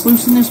 Can you just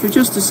loosen this for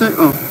just a sec?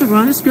 Oh,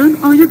 right, it's good.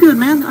 Oh, you're good,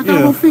 man. I got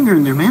a whole finger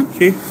in there, man.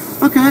 Okay.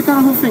 Okay, I got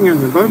a whole finger in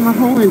there, bro. My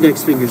whole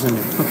index finger's in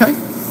there, okay?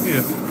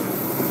 Yeah.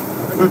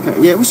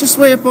 Okay, yeah, it was just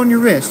way up on your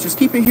wrist. Just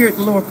keep it here at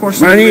the lower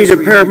portion I of the need wrist. a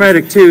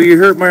paramedic, too. You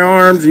hurt my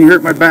arms and you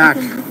hurt my back.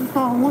 You can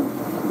call one.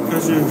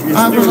 Because you're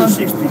still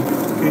 60.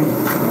 Okay.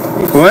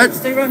 What?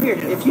 Stay right here.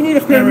 If you need a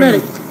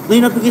paramedic,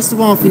 lean up against the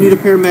wall if you need a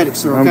paramedic,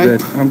 sir, okay?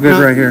 I'm good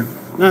now, right here.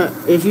 Now,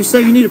 if you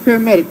say you need a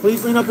paramedic,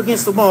 please lean up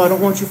against the wall. I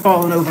don't want you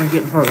falling over and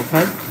getting hurt,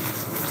 okay?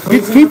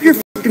 Keep your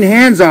fucking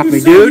hands off me,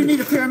 You dude. need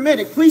a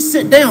paramedic. Please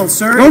sit down,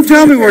 sir. Don't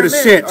tell me where to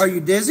sit. Are you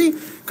dizzy?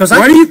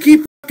 Why do you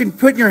keep fucking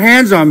putting your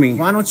hands on me?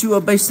 Why don't you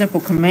obey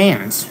simple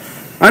commands?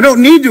 I don't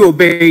need to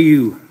obey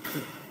you.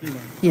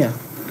 Yeah.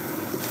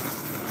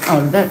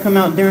 Oh, did that come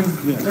out during?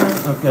 Yeah.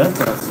 Okay, I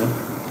thought so.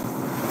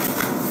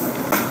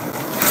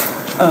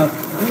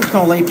 Let me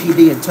call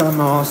APD and tell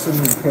them I'll send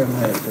you a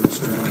paramedic for this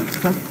training.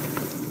 Okay?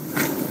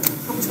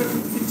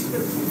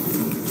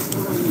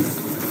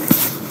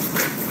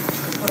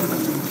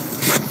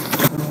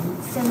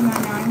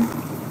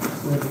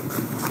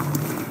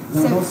 799. No,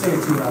 don't say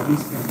it too loud.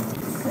 He's coming.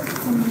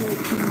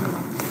 718.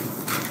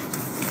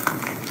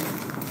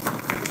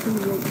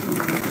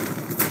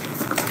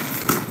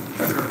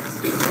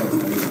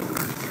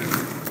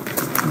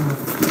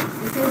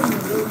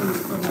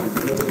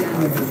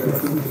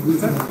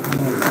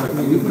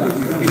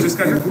 You just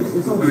got here?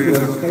 What's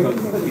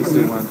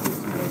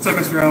up,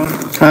 Mr. Allen?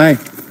 Hi.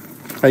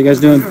 How you guys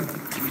doing?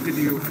 Did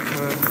you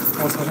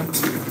also have?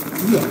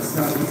 Yes,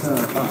 that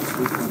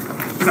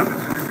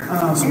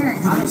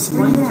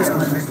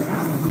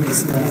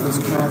was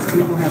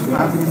people have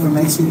private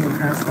information you can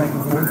pass back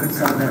and forth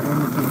inside that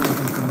room.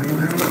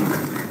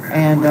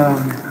 And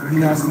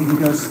he asked me to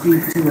go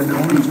speak to a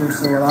manager.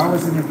 So while I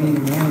was interviewing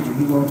the manager,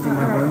 he walked in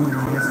my room and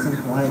I asked him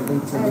politely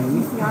to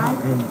leave.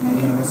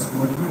 And,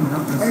 escorted him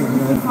out. I said,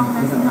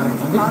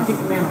 I kicked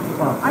him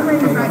out. I'm ready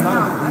to write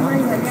down. I'm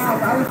ready to go.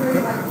 I was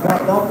really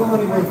like, Don't go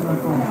anywhere from the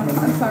phone.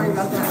 I'm sorry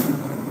about that.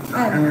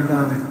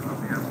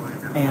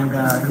 And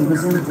he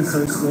was in the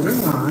so stood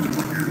in line,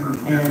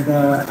 and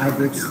I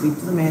did speak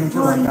to the manager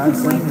like I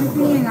said.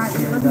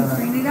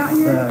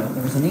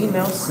 There was an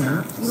email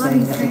sent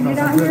saying that because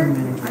I wouldn't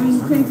manager. I mean,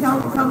 you couldn't tell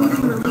me that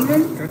you were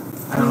leaving?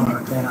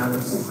 That I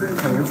was told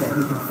that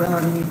he could fill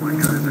out any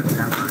information.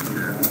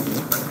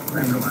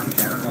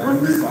 Well,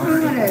 he just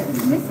had a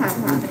mishap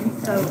happen,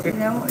 so,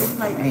 it's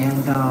like, and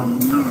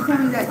you need to tell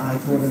me that I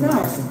told him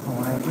nice and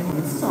politely,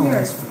 this is all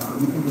this for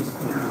you. You can just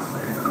put this.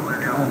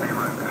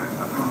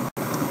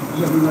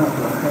 You'll be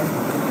welcome, okay?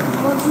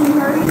 Well, can you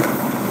hurry?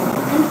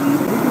 Thank you. You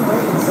can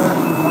wait inside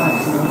and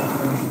relax,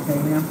 okay,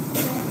 ma'am?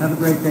 Have a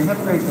great day. Have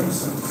a great day.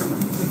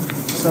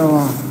 So,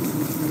 I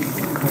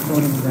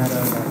told him that,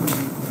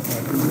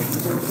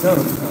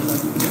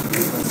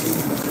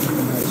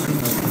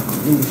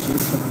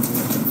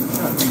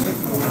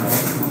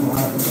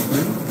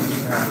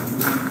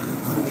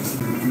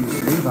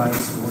 I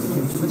escorted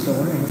him to the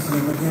door and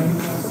said,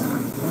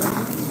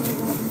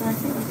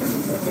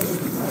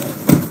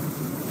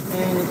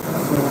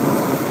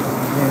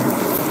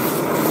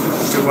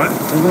 So what?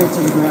 we went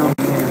to the ground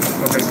there.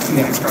 Okay, can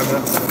you describe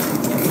that?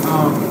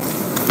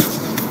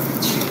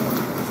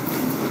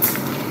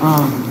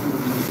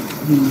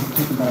 He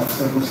took about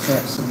several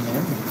steps in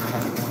there, and I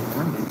had one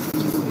arm, and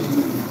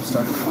he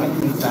started fighting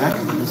me back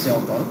with his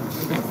elbow,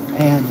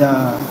 and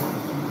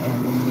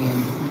in the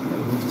end,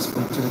 we just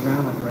went to the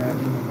ground. I grabbed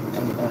him,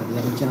 and the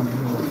other gentleman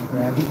who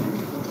grabbed him,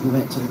 we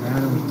went to the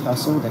ground and we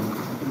tussled, and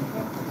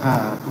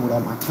I pulled all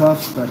my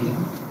cuffs, but he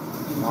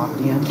locked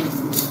in, and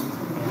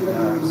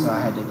so I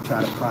had to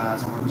try to pry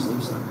his arms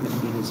loose, and I couldn't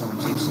get his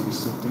arms loose, so we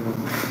stood there and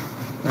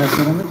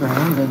rested on the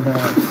ground, and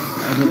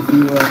I did a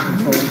few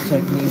control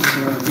techniques,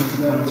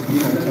 control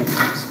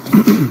techniques,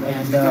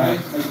 and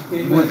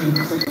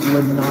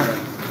would not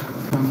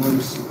come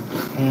loose,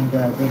 and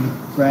then he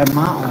grabbed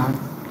my arm,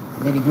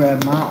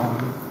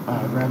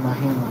 grabbed my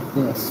hand like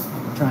this,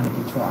 trying to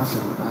control. I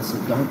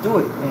said, don't do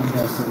it,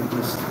 and so we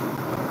just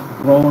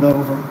rolled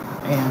over,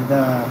 and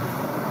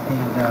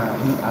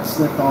I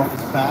slipped off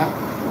his back,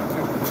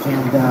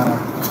 and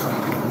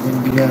then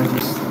he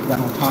just got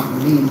on top of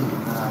me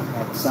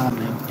at the side of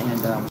him,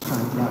 and I was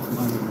trying to get out from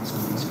under him. That's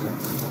when he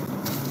screamed.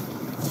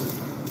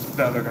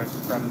 The other guy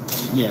grabbed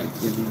him? Yeah.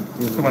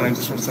 The one I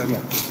just said? Yeah.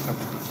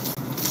 Okay.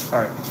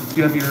 All right. Do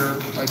you have your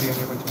ID on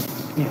you by chance?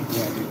 Yeah,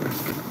 I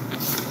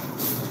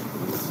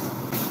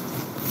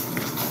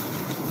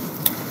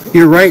do.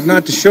 You're right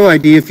not to show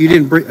ID if you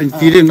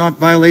did not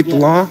violate the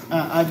law.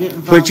 I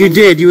didn't. But you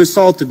did. You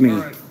assaulted me. All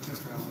right.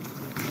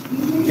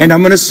 And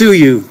I'm going to sue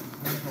you.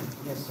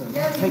 Yes, sir.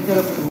 Take that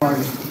up to the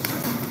lawyer.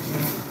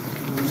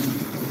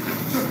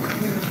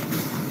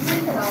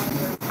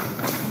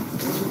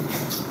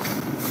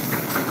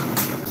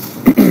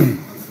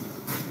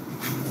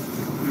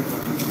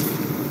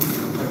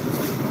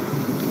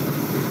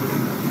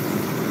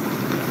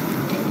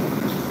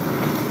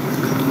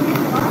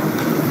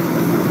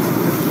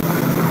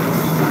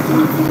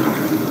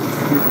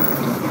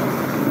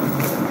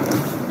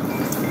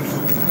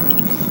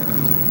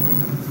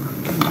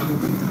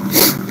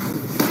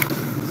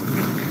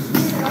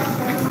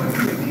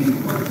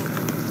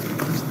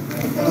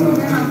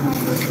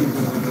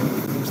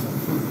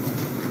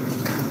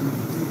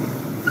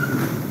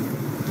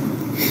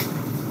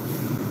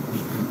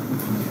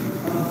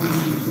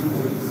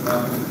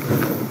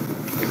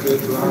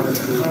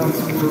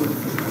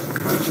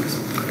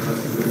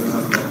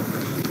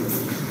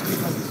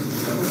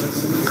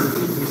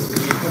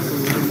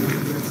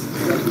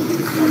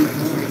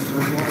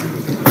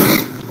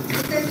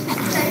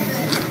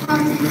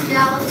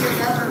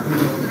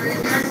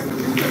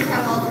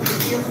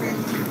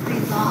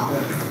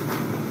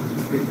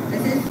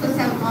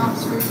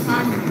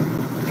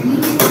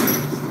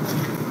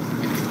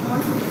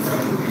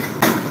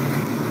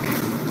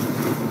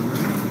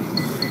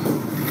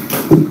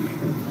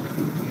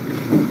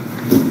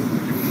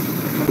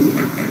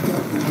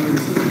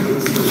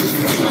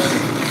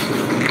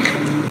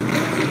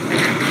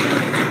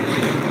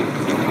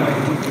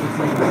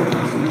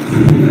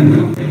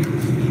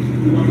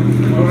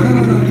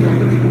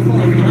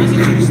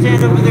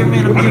 Stand over there,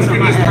 man. I'm going to put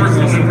my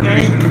address,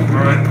 okay?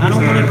 All right. I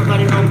don't want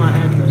everybody to know my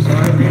address, all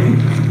right, man?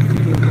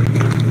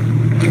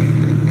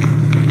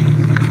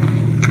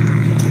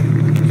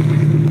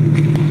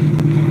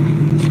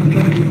 I'm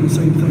trying to do the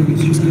same thing,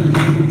 it's just got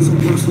some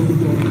personal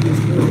involvement.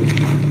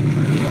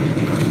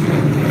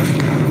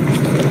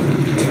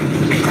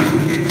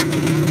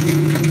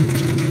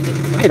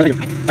 I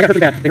got pretty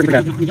bad. They hurt pretty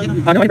bad. No,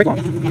 I didn't break law.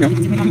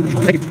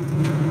 Thank you.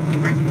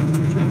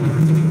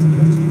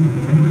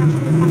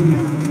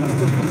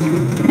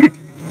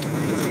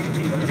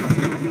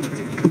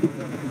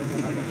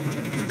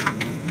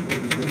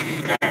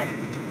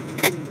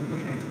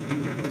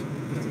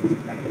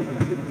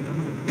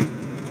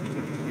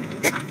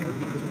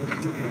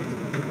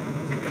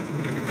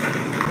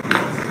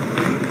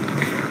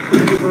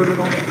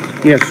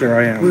 Yes, sir,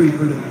 I Where am. you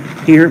hurt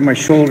it? He hurt my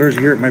shoulders,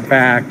 he hurt my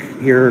back,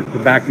 he hurt the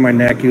back of my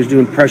neck. He was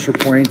doing pressure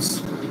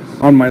points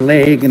on my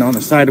leg and on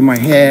the side of my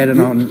head and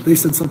on... They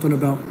said something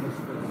about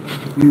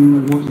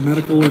you want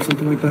medical or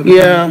something like that?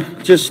 Yeah,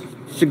 just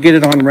to get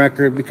it on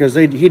record, because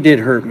he did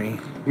hurt me.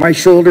 My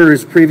shoulder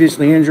is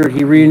previously injured.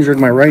 He re-injured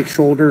my right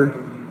shoulder.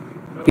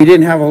 He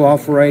didn't have a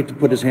lawful right to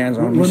put his hands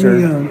on me, sir.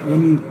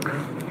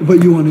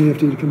 But you want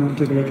AFD to come out and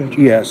take a look at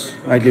you? Yes,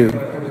 I do.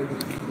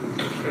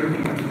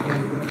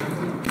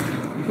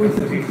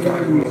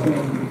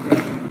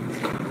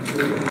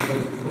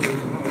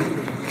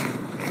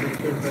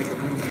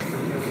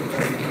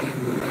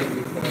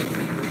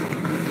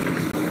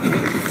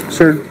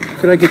 Sir,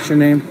 could I get your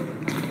name?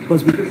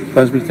 Busby.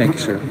 Busby, thank you,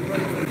 sir.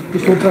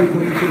 Just hold tight for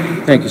me.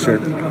 Thank you, sir.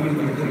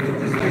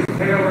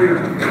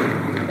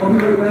 I'll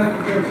be right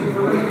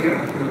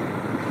back.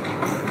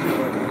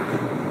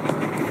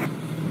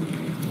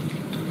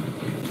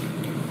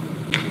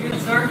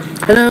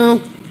 Hello.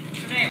 What's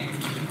your name?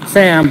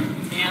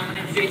 Sam. Sam,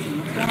 and Jason.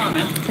 What's going on,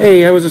 man?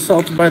 Hey, I was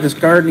assaulted by this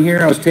garden here.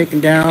 I was taken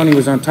down. He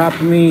was on top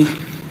of me.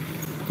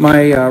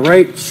 My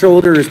right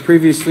shoulder is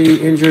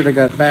previously injured. I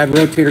got bad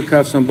rotator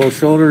cuffs on both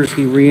shoulders.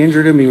 He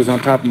re-injured him. He was on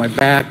top of my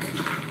back.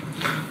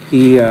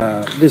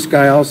 This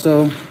guy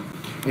also,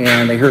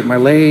 and they hurt my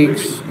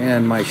legs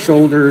and my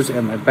shoulders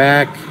and my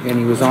back, and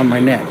he was on my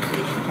neck.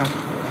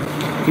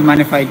 Do you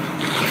mind if I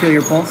feel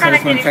your pulse? I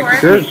just want to check.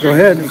 Sure, go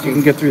ahead. If you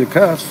can get through the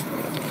cuffs.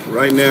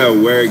 Right now,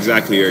 where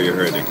exactly are you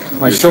hurting?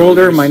 My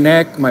shoulder, my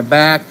neck, my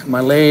back, my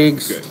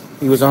legs. Okay.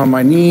 He was on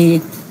my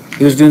knee.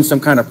 He was doing some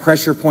kind of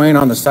pressure point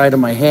on the side of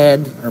my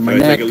head or my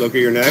Can I neck. take a look at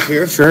your neck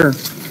here? Sure. Do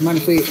you mind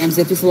if we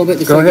unzip this a little bit?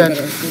 Just Go so we ahead. get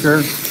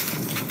better- Sure.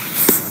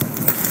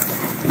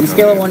 On a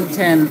scale of 1 to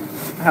 10,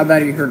 how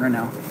bad are you hurting right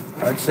now?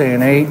 I'd say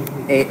an 8.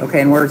 8.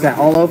 Okay, and where is that?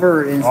 All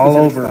over? Or in All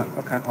specific over.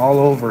 spot? Okay. All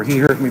over. He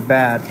hurt me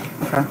bad.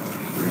 Okay.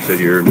 You said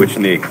you're which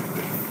knee?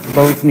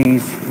 Both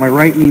knees. My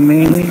right knee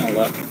mainly.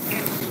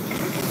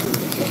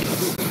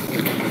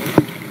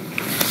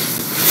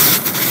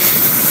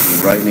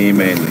 Right knee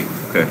mainly.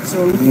 Okay.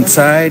 So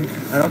Inside.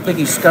 I don't think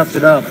he scuffed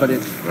it up, but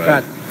it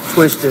got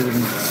twisted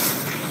and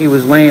he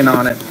was laying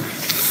on it.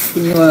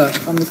 can you,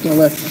 I'm just going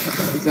to lift.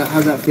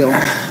 How's that feel?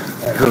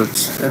 That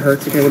hurts. It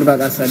hurts. Okay, what about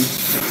that side?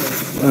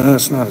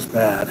 It's not as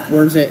bad.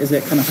 Where is it? Is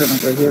it kind of hurting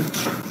like right here? My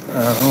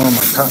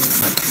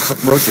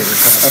rotator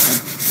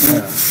cuff. Okay.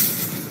 Yeah.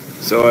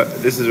 So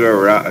this is where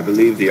we're at. I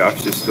believe the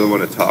officers still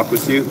want to talk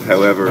with you.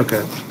 However,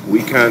 Okay.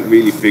 we can't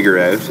really figure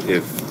out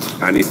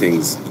if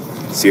anything's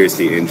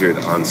seriously injured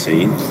on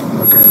scene.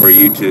 Okay. For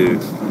you to,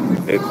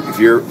 if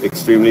you're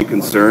extremely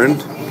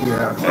concerned,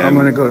 Yeah. I'm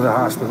going to go to the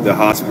hospital. the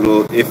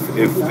hospital, if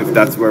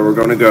that's where we're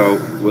going to go,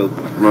 we'll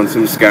run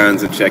some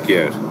scans and check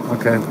you out.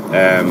 Okay.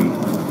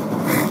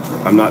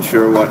 I'm not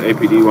sure what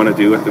APD want to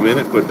do at the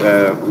minute, but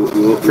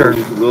Sure.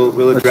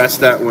 we'll address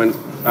that when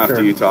after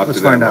Sure. you talk Let's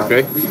to them. find out.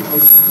 Okay.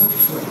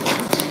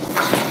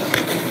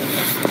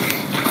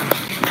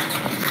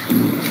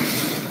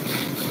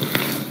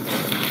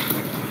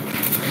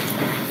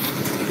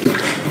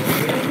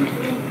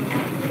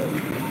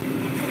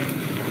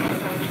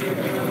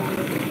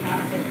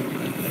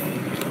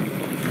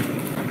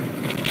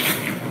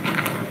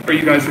 Are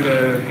you guys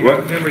gonna hang out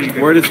with him, or you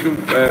Where does did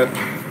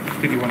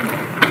you want to?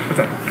 What's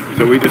that?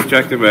 so we just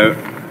checked him out.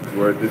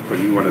 Where at this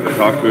point you wanted to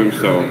talk to him,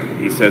 so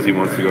he says he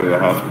wants to go to the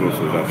hospital,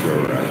 so that's where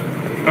we're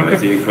at. Okay.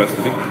 Is he in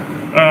custody?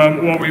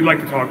 Well, we'd like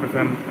to talk with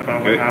him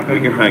about Okay, what happened.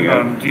 we can hang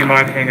out. Do you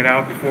mind hanging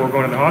out before we're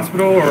going to the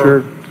hospital, or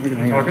Sure, we can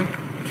hang out. talking?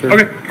 Sure.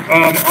 Okay.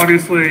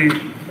 Obviously,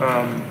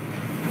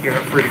 you're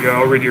not free to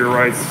go. Read your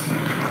rights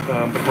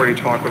before you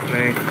talk with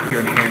me. You're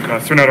in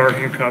handcuffs. They're not our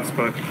handcuffs,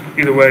 but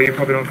either way, you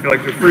probably don't feel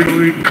like you're free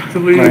to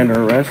leave. Am I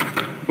under arrest?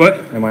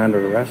 What? Am I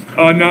under arrest?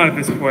 Not at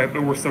this point,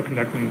 but we're still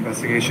conducting the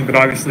investigation. But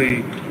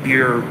obviously,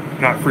 you're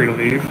not free to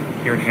leave.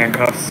 You're in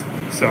handcuffs,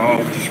 so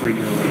I'll just read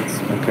your rights.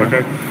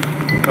 Okay.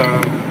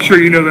 Sure,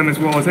 you know them as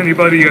well as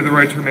anybody. You have the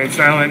right to remain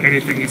silent.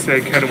 Anything you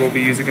say can and will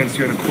be used against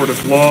you in a court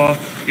of law.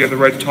 You have the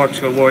right to talk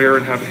to a lawyer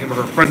and have him or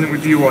her present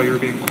with you while you're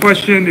being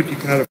questioned. If you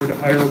cannot afford to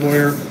hire a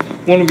lawyer,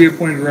 one will be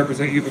appointed to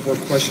represent you before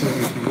questioning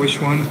if you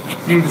wish one.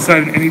 You can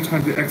decide at any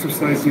time to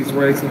exercise these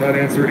rights and not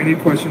answer any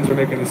questions or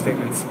make any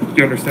statements. Do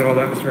you understand all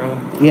that, Mr.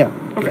 Allen? Yeah.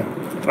 Okay.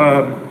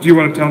 Do you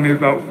want to tell me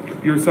about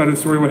your side of the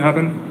story, what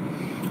happened?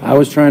 I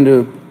was trying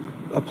to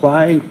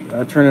apply,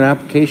 turn an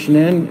application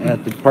in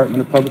at the Department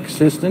of Public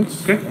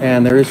Assistance. Okay.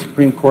 And there is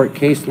Supreme Court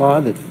case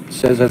law that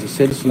says as a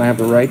citizen I have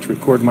the right to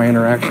record my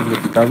interactions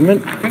with the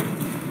government. Okay.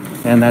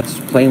 And that's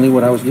plainly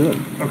what I was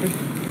doing. Okay.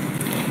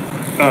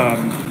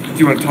 Do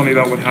you want to tell me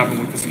about what happened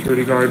with the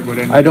security guard?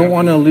 I don't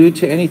want to allude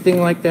to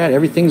anything like that.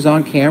 Everything's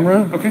on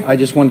camera. Okay. I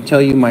just want to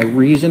tell you my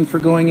reason for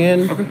going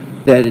in. Okay.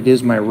 That it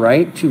is my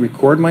right to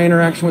record my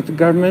interaction with the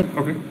government.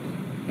 Okay.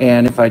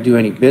 And if I do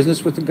any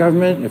business with the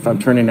government, if I'm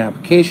turning an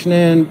application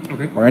in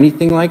Okay. or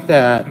anything like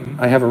that,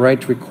 I have a right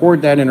to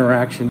record that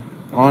interaction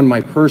on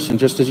my person,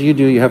 just as you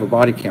do. You have a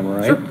body camera,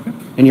 right? Sure. Yeah.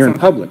 And you're in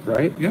public,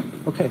 right? Yeah.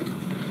 Okay.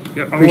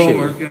 Yeah, I'm Appreciate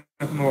well it. aware. Yeah,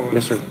 I'm well aware.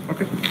 Yes, sir.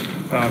 Okay.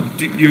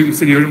 You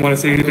said you didn't want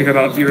to say anything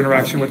about your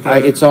interaction with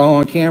the... It's all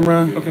on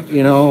camera, Okay.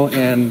 you know,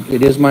 and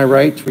it is my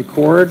right to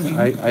record.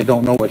 I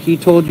don't know what he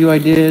told you I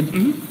did,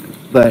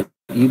 but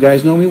you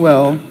guys know me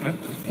well,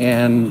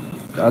 and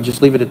I'll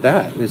just leave it at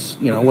that. It's,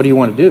 you know, what do you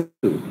want to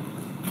do?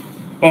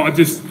 Well,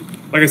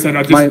 like I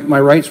said, my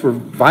rights were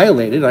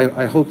violated.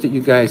 I hope that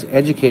you guys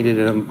educated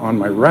him on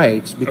my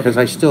rights, because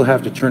I still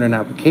have to turn an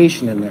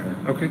application in there.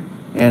 Okay.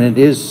 And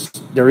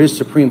there is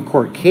Supreme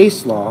Court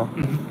case law.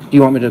 Do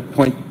you want me to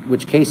point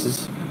which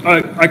cases?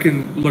 I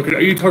can look at it.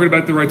 Are you talking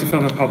about the right to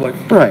film in public?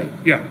 Right.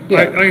 Yeah.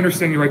 I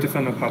understand your right to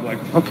film in public.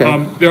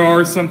 Okay. There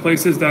are some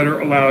places that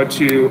are allowed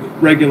to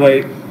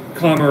regulate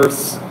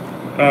commerce,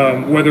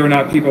 whether or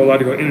not people are allowed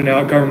to go in and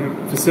out of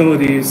government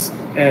facilities,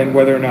 and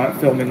whether or not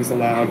filming is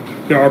allowed.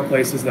 There are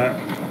places that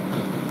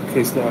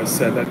case law has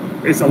said that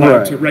it's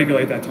allowed to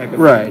regulate that type of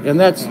thing. Right, and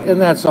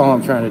that's all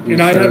I'm trying to do.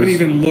 And I haven't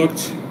even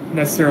looked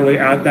necessarily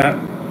at that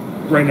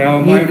right now.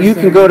 You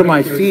can go to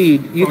my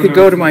feed. You could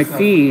go to my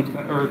feed.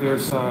 Or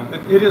there's.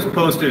 It is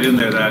posted in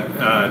there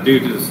that due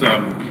to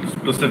some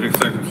specific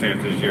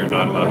circumstances, you're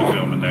not allowed to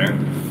film in there,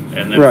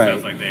 and then it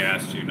sounds like they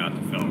asked you not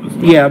to film as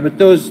well. Yeah, but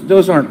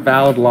those aren't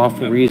valid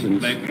lawful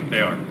reasons.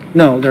 They are.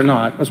 No, they're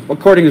not.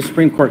 According to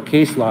Supreme Court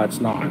case law, it's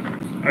not.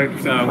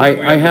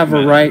 I have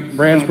a right.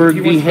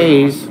 Brandsburg v.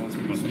 Hayes.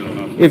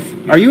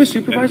 Are you a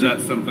supervisor? Is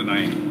that something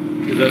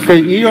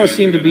because you don't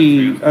seem to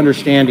be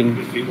understanding.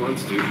 If he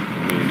wants to,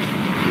 I mean,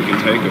 we can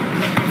take him.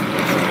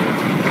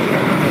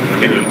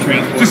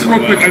 Just real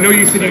quick, I know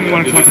you said you didn't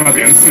want to talk about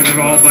the incident at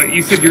all, but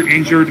you said you're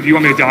injured. Do you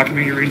want me to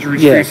document your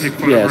injuries? Yes, take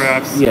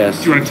photographs? yes.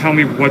 Do you want to tell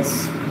me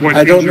what's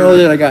I don't know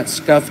that I got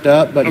scuffed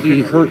up, but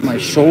he hurt my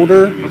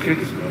shoulder. Okay.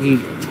 He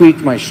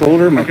tweaked my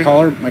shoulder, my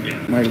collar, my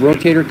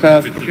rotator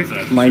cuff,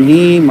 my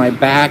knee, my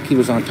back. He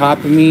was on top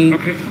of me.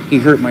 Okay. He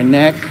hurt my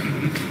neck.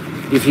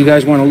 If you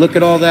guys want to look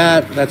at all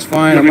that, that's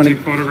fine. I'm going to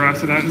take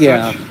photographs of that.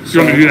 Yeah. Do you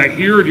want me to do that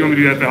here, or do you want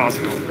me to do that at the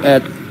hospital?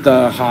 At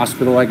the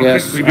hospital, I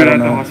guess. We do that at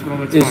the hospital.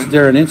 That's fine. Is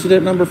there an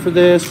incident number for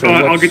this? Or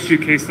I'll get you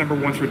a case number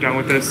once we're done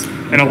with this,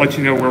 and I'll let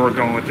you know where we're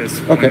going with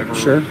this. Okay,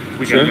 sure.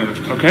 We get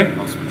okay?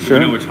 Sure.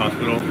 You know which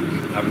hospital?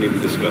 Haven't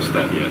even discussed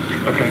that yet.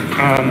 Okay.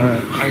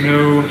 I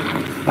know.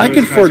 I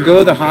can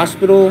forego the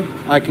hospital.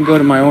 I can go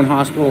to my own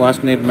hospital,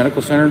 Alaska Native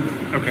Medical Center.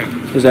 Okay.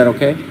 Is that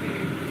okay?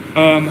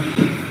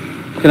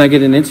 Can I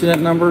get an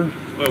incident number?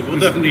 Well, we'll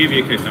definitely give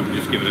you a case number.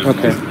 Just give it a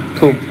Okay,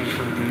 cool.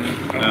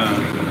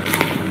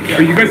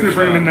 Are you guys going to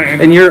bring him in the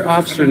ambulance? And you're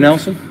Officer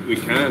Nelson? We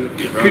can.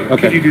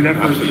 Could you do that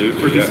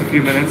for just a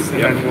few minutes?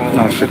 And then we'll,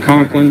 Officer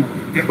Conklin.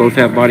 Both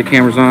have body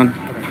cameras on.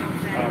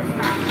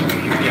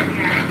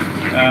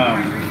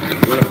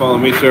 You want to follow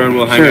me, sir, and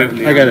we'll hang out?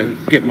 Sure, I got to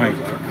get my...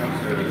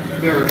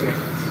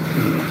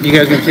 You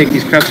guys going to take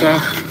these cuffs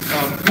off?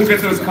 We'll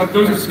get those cuffs.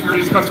 Those are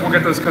security cuffs. We'll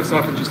get those cuffs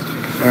off in just a few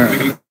minutes. All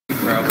right.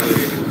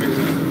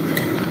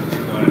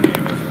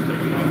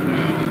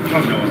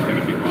 No one's going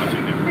to be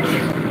watching it.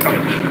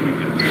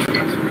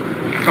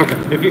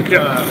 Okay. If you,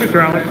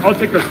 I'll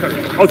take those cuffs.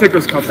 I'll take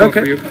those cuffs off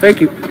for you.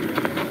 Thank you.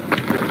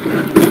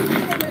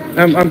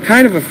 I'm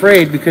kind of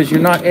afraid because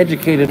you're not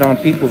educated on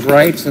people's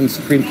rights and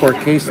Supreme Court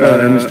case law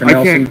there, Mr. Nelson.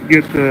 I can't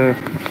get the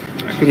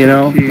key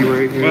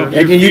right here. Well,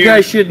 and you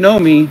guys should know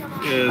me.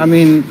 I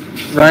mean,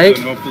 right?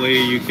 And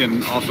hopefully you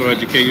can also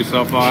educate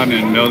yourself on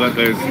and know that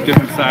there's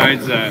different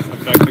sides that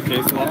affect the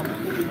case law.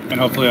 And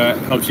hopefully that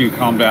helps you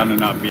calm down and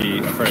not be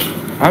afraid.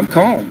 I'm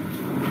calm.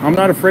 I'm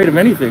not afraid of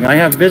anything. I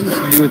have business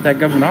to do with that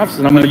government office,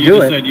 and I'm going to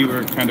do it. You said you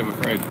were kind of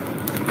afraid.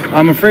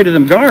 I'm afraid of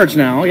them guards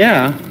now,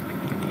 yeah.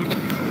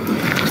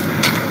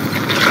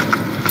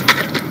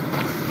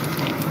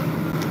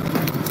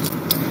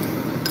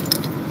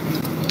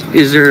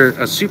 Is there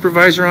a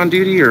supervisor on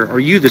duty, or are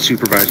you the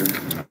supervisor?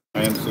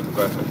 I am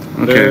supervisor.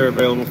 Okay. They're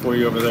available for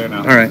you over there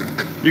now. All right.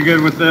 You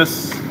good with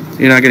this?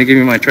 You're not going to give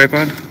me my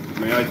tripod?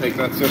 May I take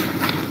that, sir?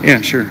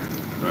 Yeah, sure.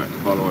 All right,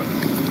 follow it.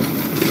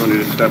 You don't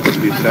need to step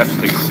with these steps,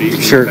 take a seat.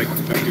 Sure.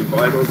 Take your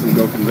vitals and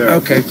go from there.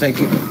 Okay, thank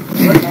you.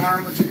 What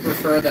arm would you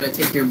prefer that I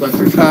take your blood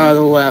pressure?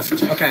 The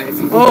left. Okay.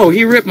 Oh,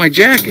 he ripped my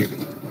jacket.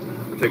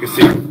 Take a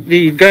seat.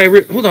 The guy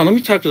ripped... Hold on, let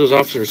me talk to those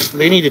officers.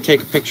 They need to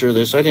take a picture of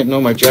this. I didn't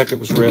know my jacket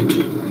was ripped.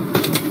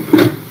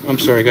 I'm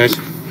sorry, guys.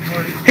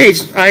 Hey,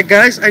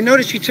 guys, I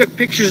noticed you took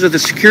pictures of the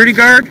security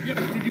guard. Yeah,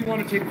 did you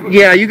want to take photos?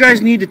 Yeah, you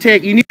guys need to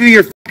take... You need to do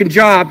your fucking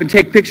job and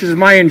take pictures of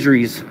my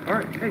injuries. All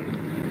right, hey.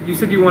 You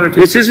said you wanted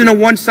to... This isn't a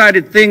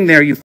one-sided thing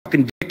there, you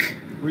fucking dick.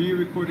 Were you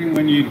recording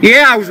when you...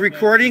 Yeah, I was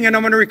recording, and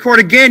I'm going to record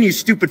again, you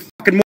stupid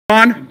fucking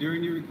moron. And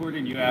during your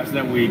recording, you asked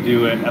that we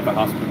do it at the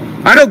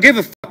hospital. I don't give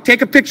a fuck.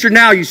 Take a picture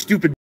now, you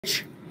stupid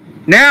bitch.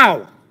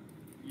 Now.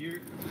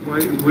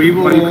 We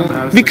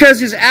will... Because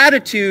his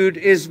attitude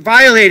is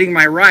violating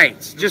my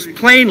rights, just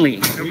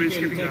plainly. We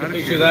can take a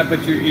picture of that,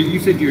 but you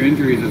said your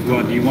injuries as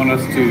well. Do you want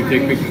us to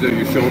take pictures of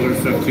your shoulder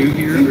stuff too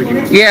here? Or do you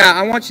want Yeah,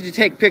 I want you to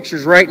take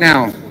pictures right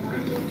now.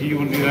 Do you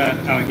want to do that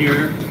out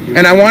here?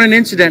 And I want an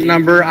incident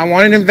number. I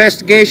want an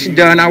investigation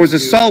done. I was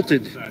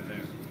assaulted.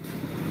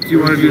 Do you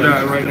want to do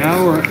that right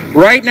now, or...?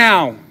 Right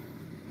now.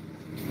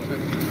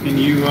 Can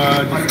you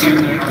just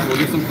stand there? We'll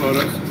get some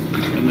photos.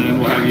 And then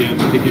we'll have you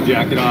take your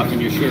jacket off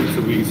and your shirt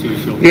so we can see your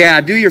shoulder.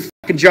 Yeah, do your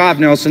fucking job,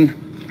 Nelson.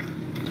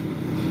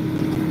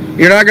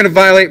 You're not going to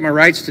violate my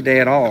rights today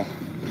at all.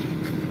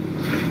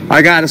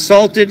 I got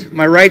assaulted,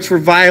 my rights were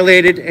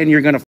violated, and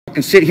you're going to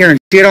fucking sit here and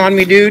shit on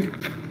me, dude,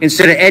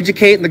 instead of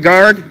educating the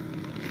guard?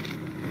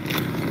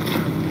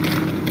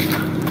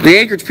 The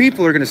Anchorage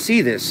people are going to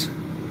see this.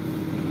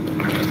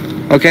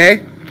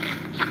 Okay?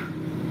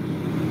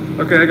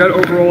 Okay, I got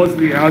overalls to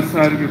the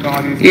outside of your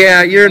body.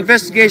 Yeah, your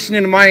investigation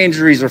into my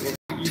injuries are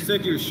You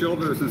said your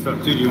shoulders and stuff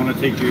too. Do you want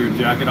to take your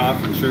jacket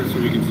off and shirt so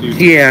we can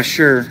see? Yeah,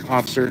 sure,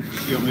 officer.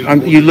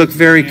 You look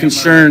very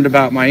concerned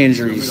about my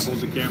injuries. You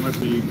want me to hold the camera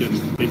so you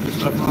can take your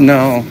stuff off?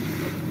 No.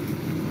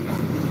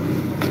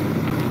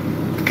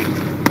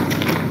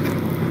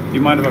 Do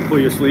you mind if I pull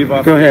your sleeve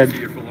off? Go ahead. See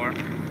your full arm?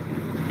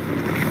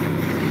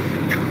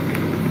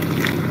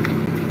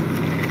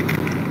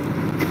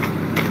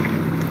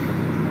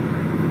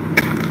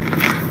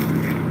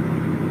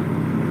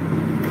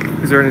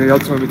 Is there anything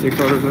else you want me to take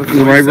photos of?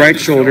 My right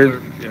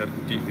shoulder. Yeah.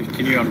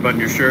 Can you unbutton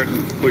your shirt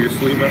and pull your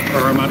sleeve up,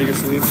 arm out of your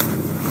sleeve?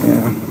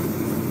 Yeah.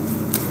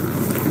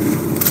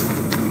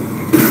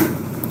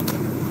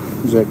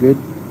 Is that good?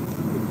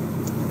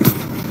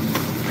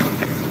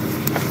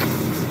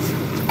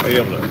 Are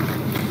you able to?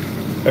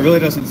 It really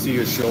doesn't see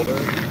your shoulder,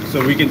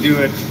 so we can do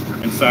it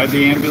inside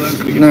the ambulance.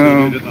 We can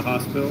do it at the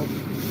hospital.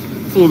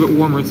 It's a little bit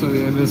warmer inside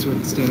the ambulance. We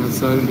can stand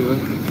outside and do it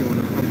if you want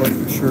to unbutton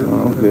your shirt.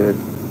 Oh, good.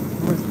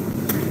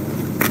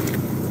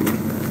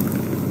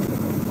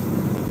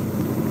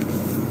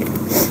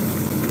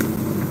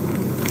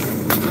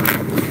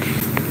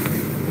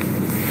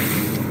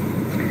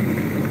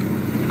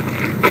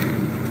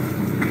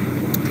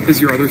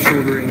 Is your other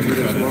shoulder injured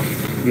as well?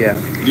 Yeah.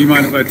 Do you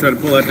mind if I try to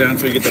pull that down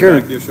so you get the Sure.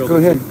 back of your shoulder? Go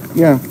ahead.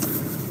 Yeah.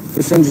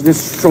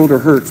 This shoulder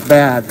hurts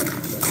bad.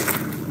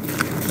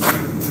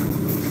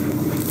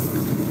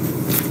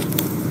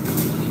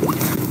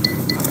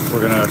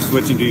 We're gonna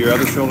switch into your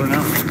other shoulder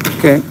now.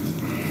 Okay.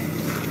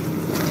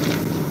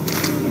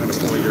 I'm gonna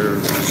pull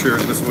your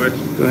shirt this way.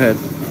 Go ahead.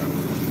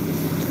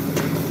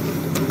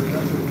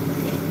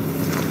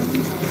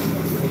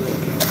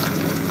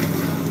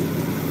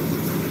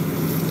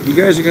 You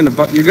guys are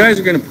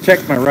gonna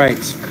protect my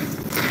rights.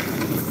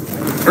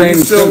 Are you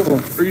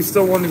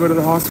still wanting to go to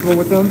the hospital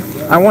with them?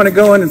 I want to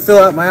go in and fill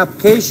out my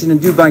application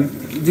and do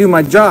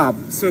my job.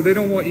 So they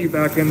don't want you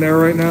back in there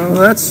right now?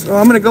 Well,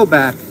 I'm going to go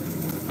back.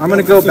 I'm going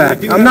to go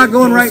back. I'm not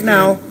going right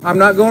now. I'm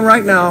not going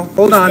right now.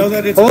 Hold on.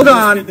 Hold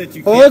on.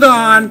 Hold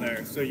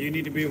on. So you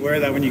need to be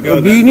aware that when you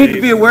go there. You need to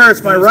be aware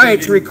it's my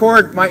right to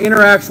record my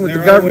interaction with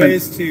the government. There are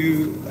ways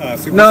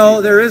to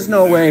No, there is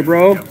no way,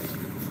 bro.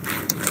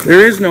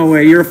 There is no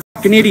way. You're a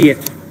fucking idiot.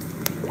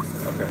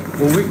 Okay.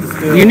 Well, we can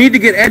still... You need to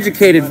get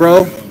educated,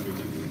 bro.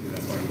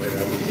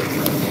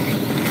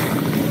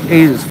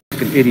 He's a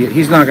fucking idiot.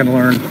 He's not going to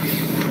learn.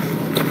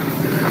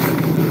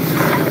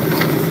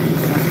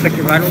 Check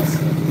your vitals?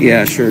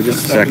 Yeah, sure.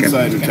 Just a Step second.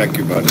 inside and check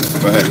your buttons.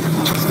 Go ahead.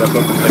 Step up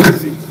and take a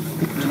seat.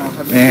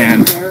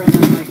 Man.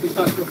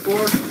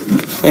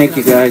 Thank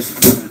you, guys.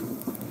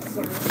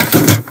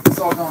 It's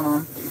all going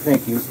on.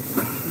 Thank you.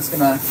 Just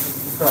gonna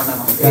throw that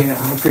on. Yeah,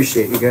 I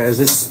appreciate you guys.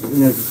 This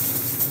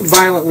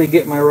violently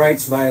get my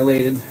rights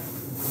violated.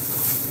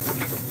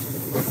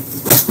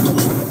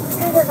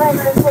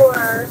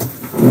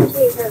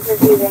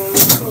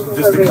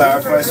 Just to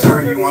clarify,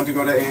 sir, you want to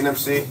go to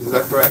A&MC? Is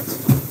that correct?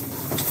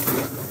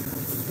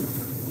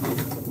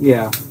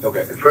 Yeah.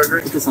 Okay.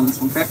 Put this on this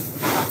one, okay?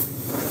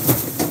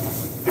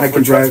 If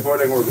we're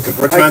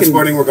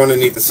transporting, we're going to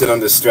need to sit on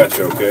this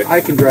stretcher, okay?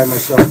 I can drive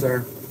myself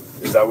there.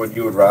 Is that what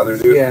you would rather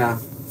do? Yeah.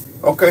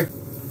 Okay.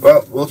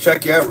 Well, we'll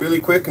check you out really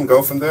quick and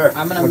go from there.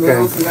 I'm gonna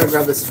move. We gotta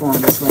grab this form.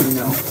 Just let me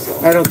know.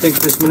 I don't think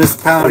this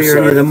municipality or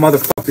any of the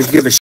motherfuckers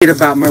give a shit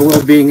about my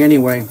well-being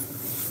anyway.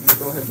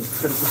 Go ahead and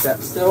put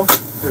that still.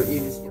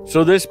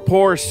 So this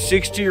poor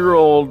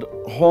 60-year-old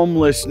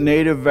homeless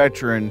native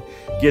veteran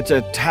gets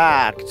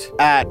attacked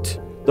at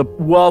the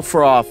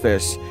welfare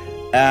office,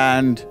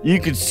 and you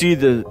could see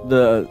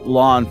the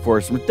law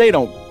enforcement. They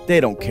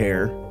don't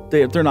care.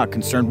 They're not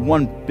concerned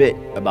one bit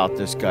about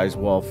this guy's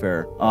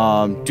welfare.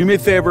 Do me a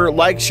favor,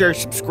 like, share,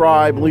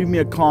 subscribe, leave me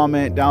a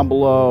comment down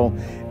below,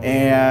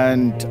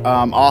 and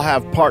I'll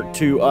have part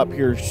 2 up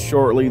here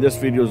shortly. This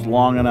video is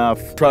long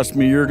enough. Trust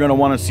me, you're gonna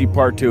wanna see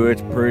part 2.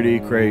 It's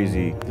pretty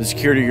crazy. The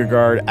security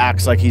guard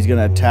acts like he's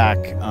gonna attack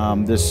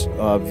this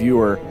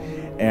viewer,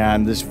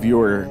 and this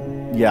viewer,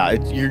 yeah,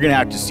 you're gonna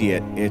have to see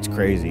it. It's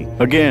crazy.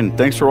 Again,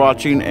 thanks for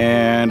watching,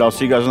 and I'll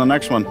see you guys on the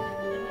next one.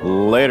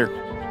 Later.